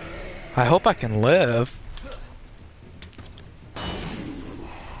 I hope I can live.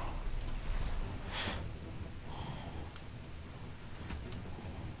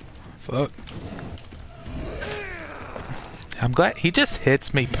 Fuck. I'm glad he just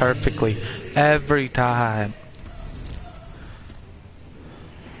hits me perfectly every time.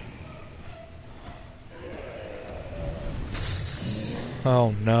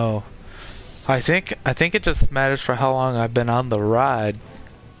 Oh no. I think it just matters for how long I've been on the ride.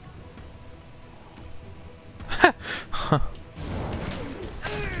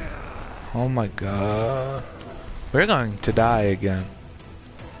 Oh my god. We're going to die again.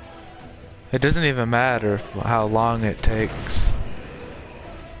 It doesn't even matter how long it takes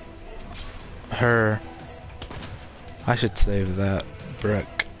her. I should save that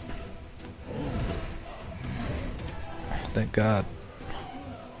brick. Thank God.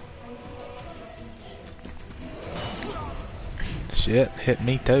 Shit, hit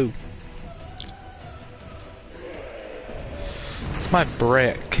me too. It's my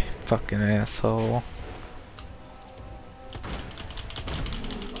brick, fucking asshole.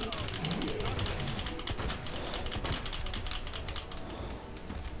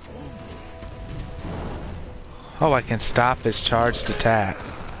 Oh, I can stop his charged attack.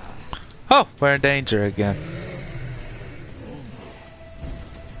 Oh, we're in danger again.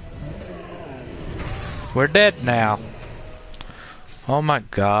 We're dead now. Oh my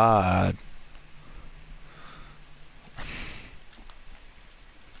god.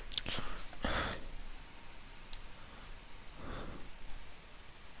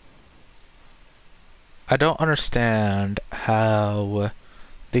 I don't understand how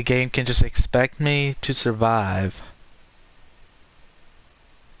the game can just expect me to survive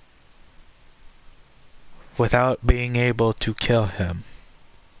without being able to kill him.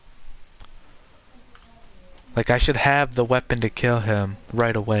 Like, I should have the weapon to kill him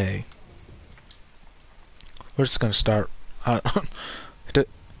right away. We're just gonna start. I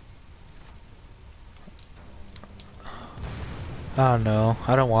don't know.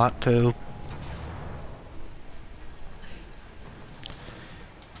 I don't want to.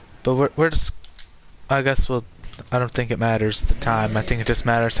 But we're just... I guess we'll... I don't think it matters the time. I think it just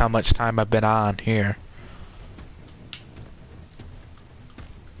matters how much time I've been on here.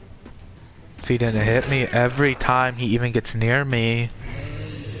 If he didn't hit me every time he even gets near me,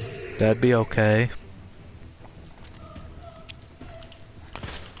 that'd be okay.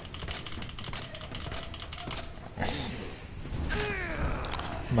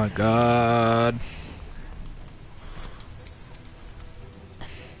 Oh my god.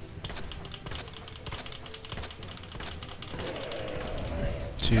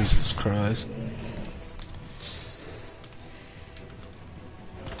 Jesus Christ.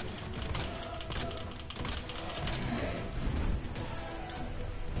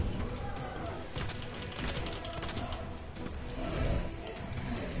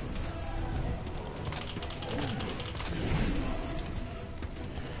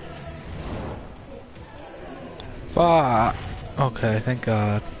 Fuck. Okay, thank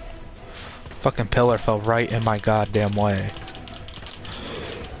God. Fucking pillar fell right in my goddamn way.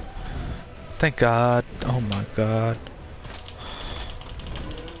 Thank God. Oh my God.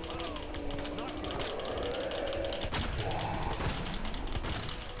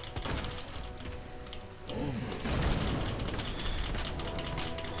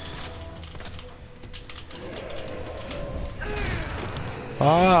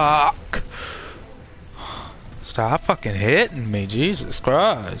 Fuck. Stop fucking hitting me, Jesus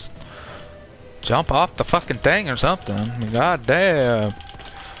Christ. Jump off the fucking thing or something. God damn.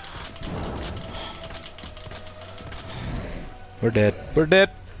 We're dead. We're dead.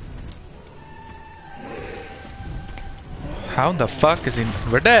 How in the fuck is he...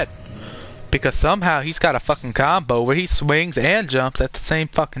 We're dead. Because somehow he's got a fucking combo where he swings and jumps at the same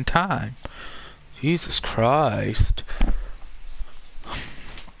fucking time. Jesus Christ.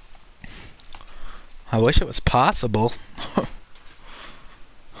 I wish it was possible.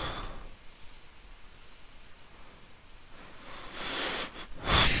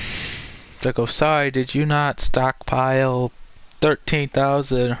 They go, sorry, did you not stockpile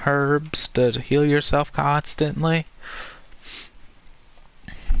 13,000 herbs to heal yourself constantly?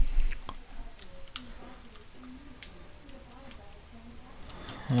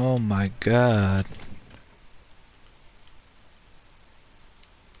 Oh my God.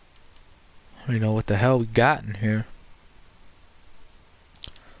 I don't know what the hell we got in here.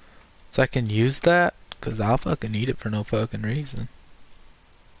 So I can use that? Because I'll fucking need it for no fucking reason.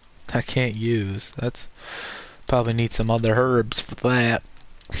 I can't use. That's... Probably need some other herbs for that.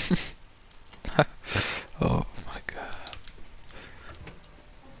 Oh my God.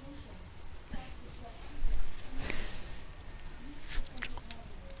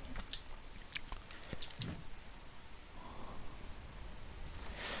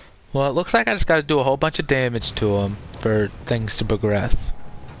 Well, it looks like I just gotta do a whole bunch of damage to him for things to progress.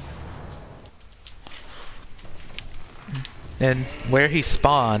 And where he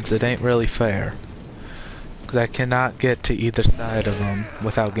spawns, it ain't really fair. Because I cannot get to either side of him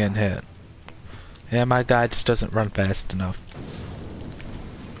without getting hit. And my guy just doesn't run fast enough.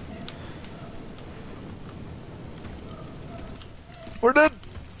 We're dead!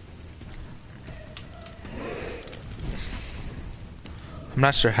 I'm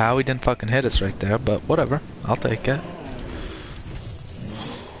not sure how he didn't fucking hit us right there, but whatever. I'll take it.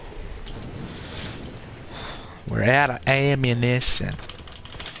 We're out of ammunition.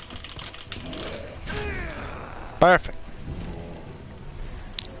 Perfect.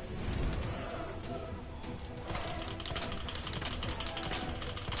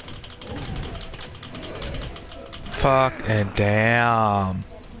 Fucking damn.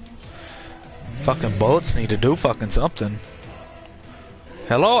 Fucking bullets need to do fucking something.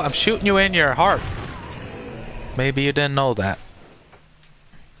 Hello, I'm shooting you in your heart. Maybe you didn't know that.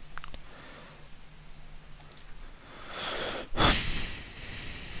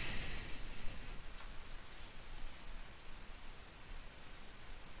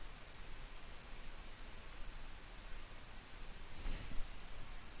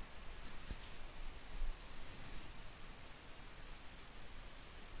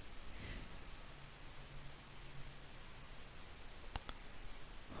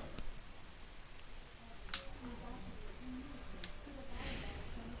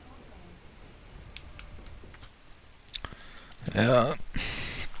 Yeah.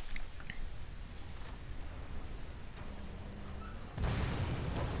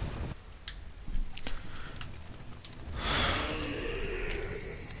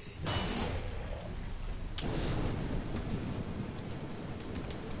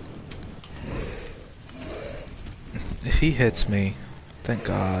 If he hits me, thank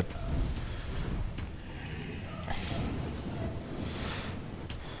God.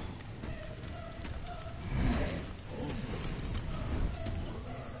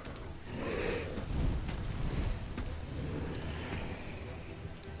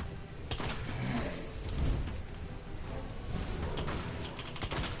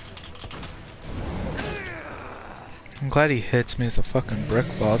 I'm glad he hits me as a fucking brick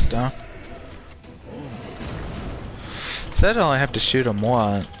falls down. Said I only have to shoot him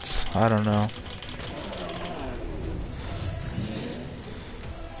once. I don't know.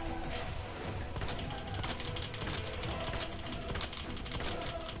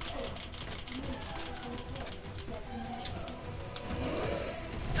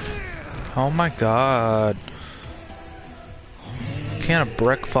 Oh my God. Can't a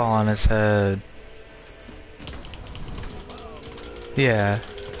brick fall on his head? Yeah.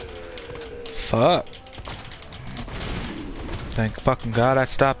 Fuck. Thank fucking God I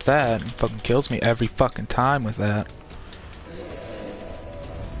stopped that. It fucking kills me every fucking time with that.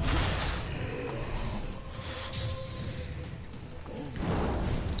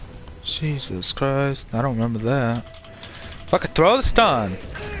 Jesus Christ. I don't remember that. Fucking throw the stun.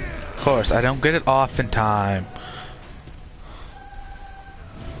 Of course, I don't get it off in time.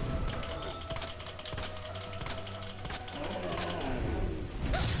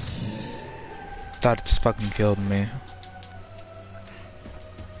 Thought it just fucking killed me.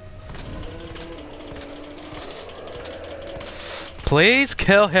 Please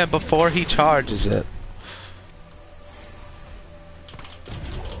kill him before he charges it.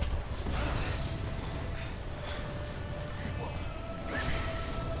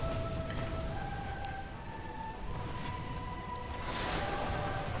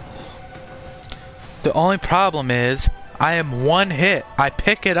 The only problem is, I am one hit. I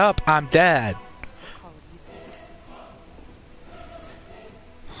pick it up, I'm dead.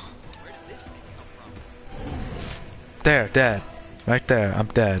 Where did this thing come from? There, dead. Right there, I'm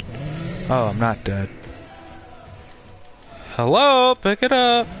dead. Oh, I'm not dead. Hello, pick it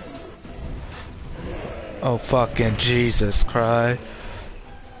up. Oh, fucking Jesus Christ.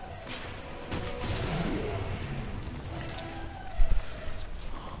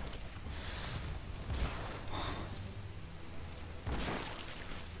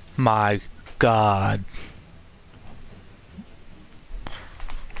 My God.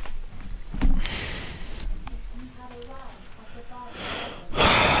 You have arrived at the bottom of the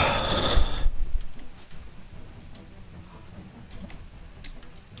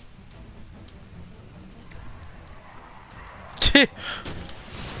Cheh. Shit!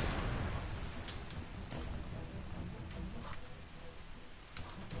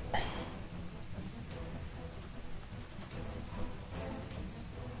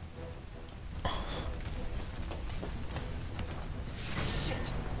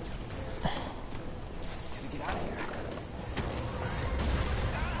 Gotta get out of here.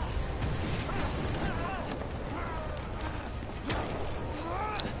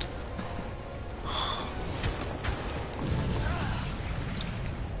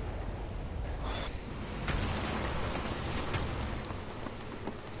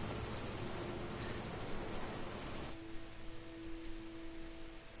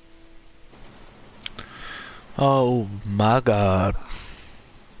 Oh my God.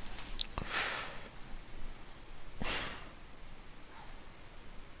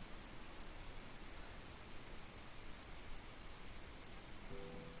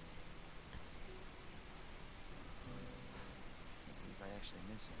 much they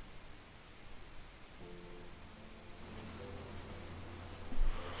miss her.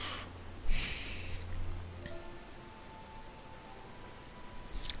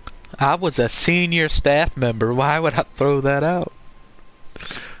 I was a senior staff member. Why would I throw that out?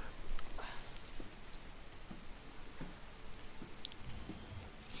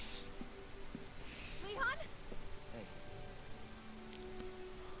 Leon? Hey.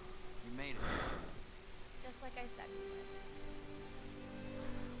 You made it. Just like I said we would.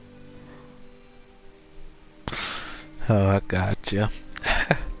 Oh, I got you.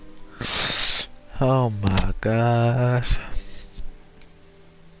 Oh my gosh.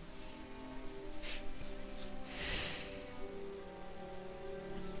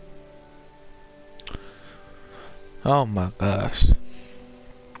 Oh my gosh.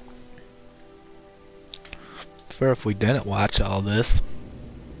 For if we didn't watch all this.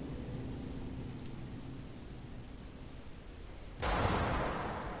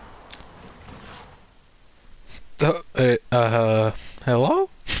 Hello?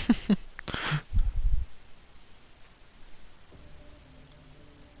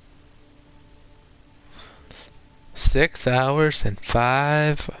 6 hours and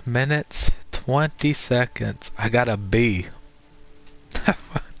 5 minutes, 20 seconds. I got a B.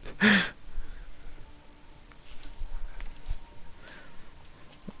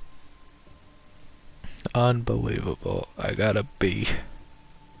 Unbelievable. I got a B.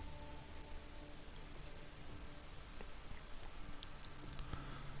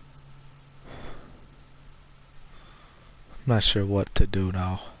 I'm not sure what to do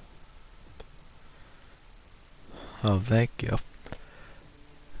now. Oh, thank you.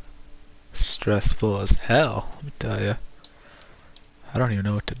 Stressful as hell, let me tell you. I don't even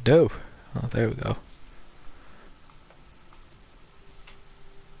know what to do. Oh, there we go.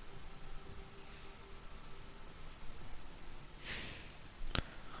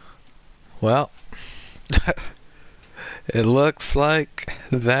 Well, it looks like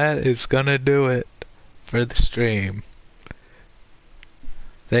that is gonna do it for the stream.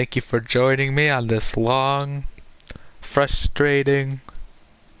 Thank you for joining me on this long, frustrating,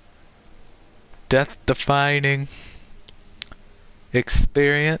 death-defining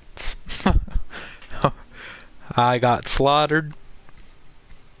experience. I got slaughtered.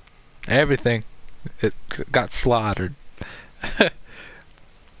 Everything got slaughtered.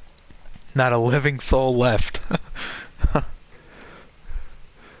 Not a living soul left.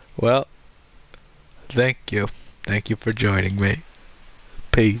 Well, thank you. Thank you for joining me.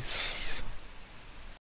 Peace.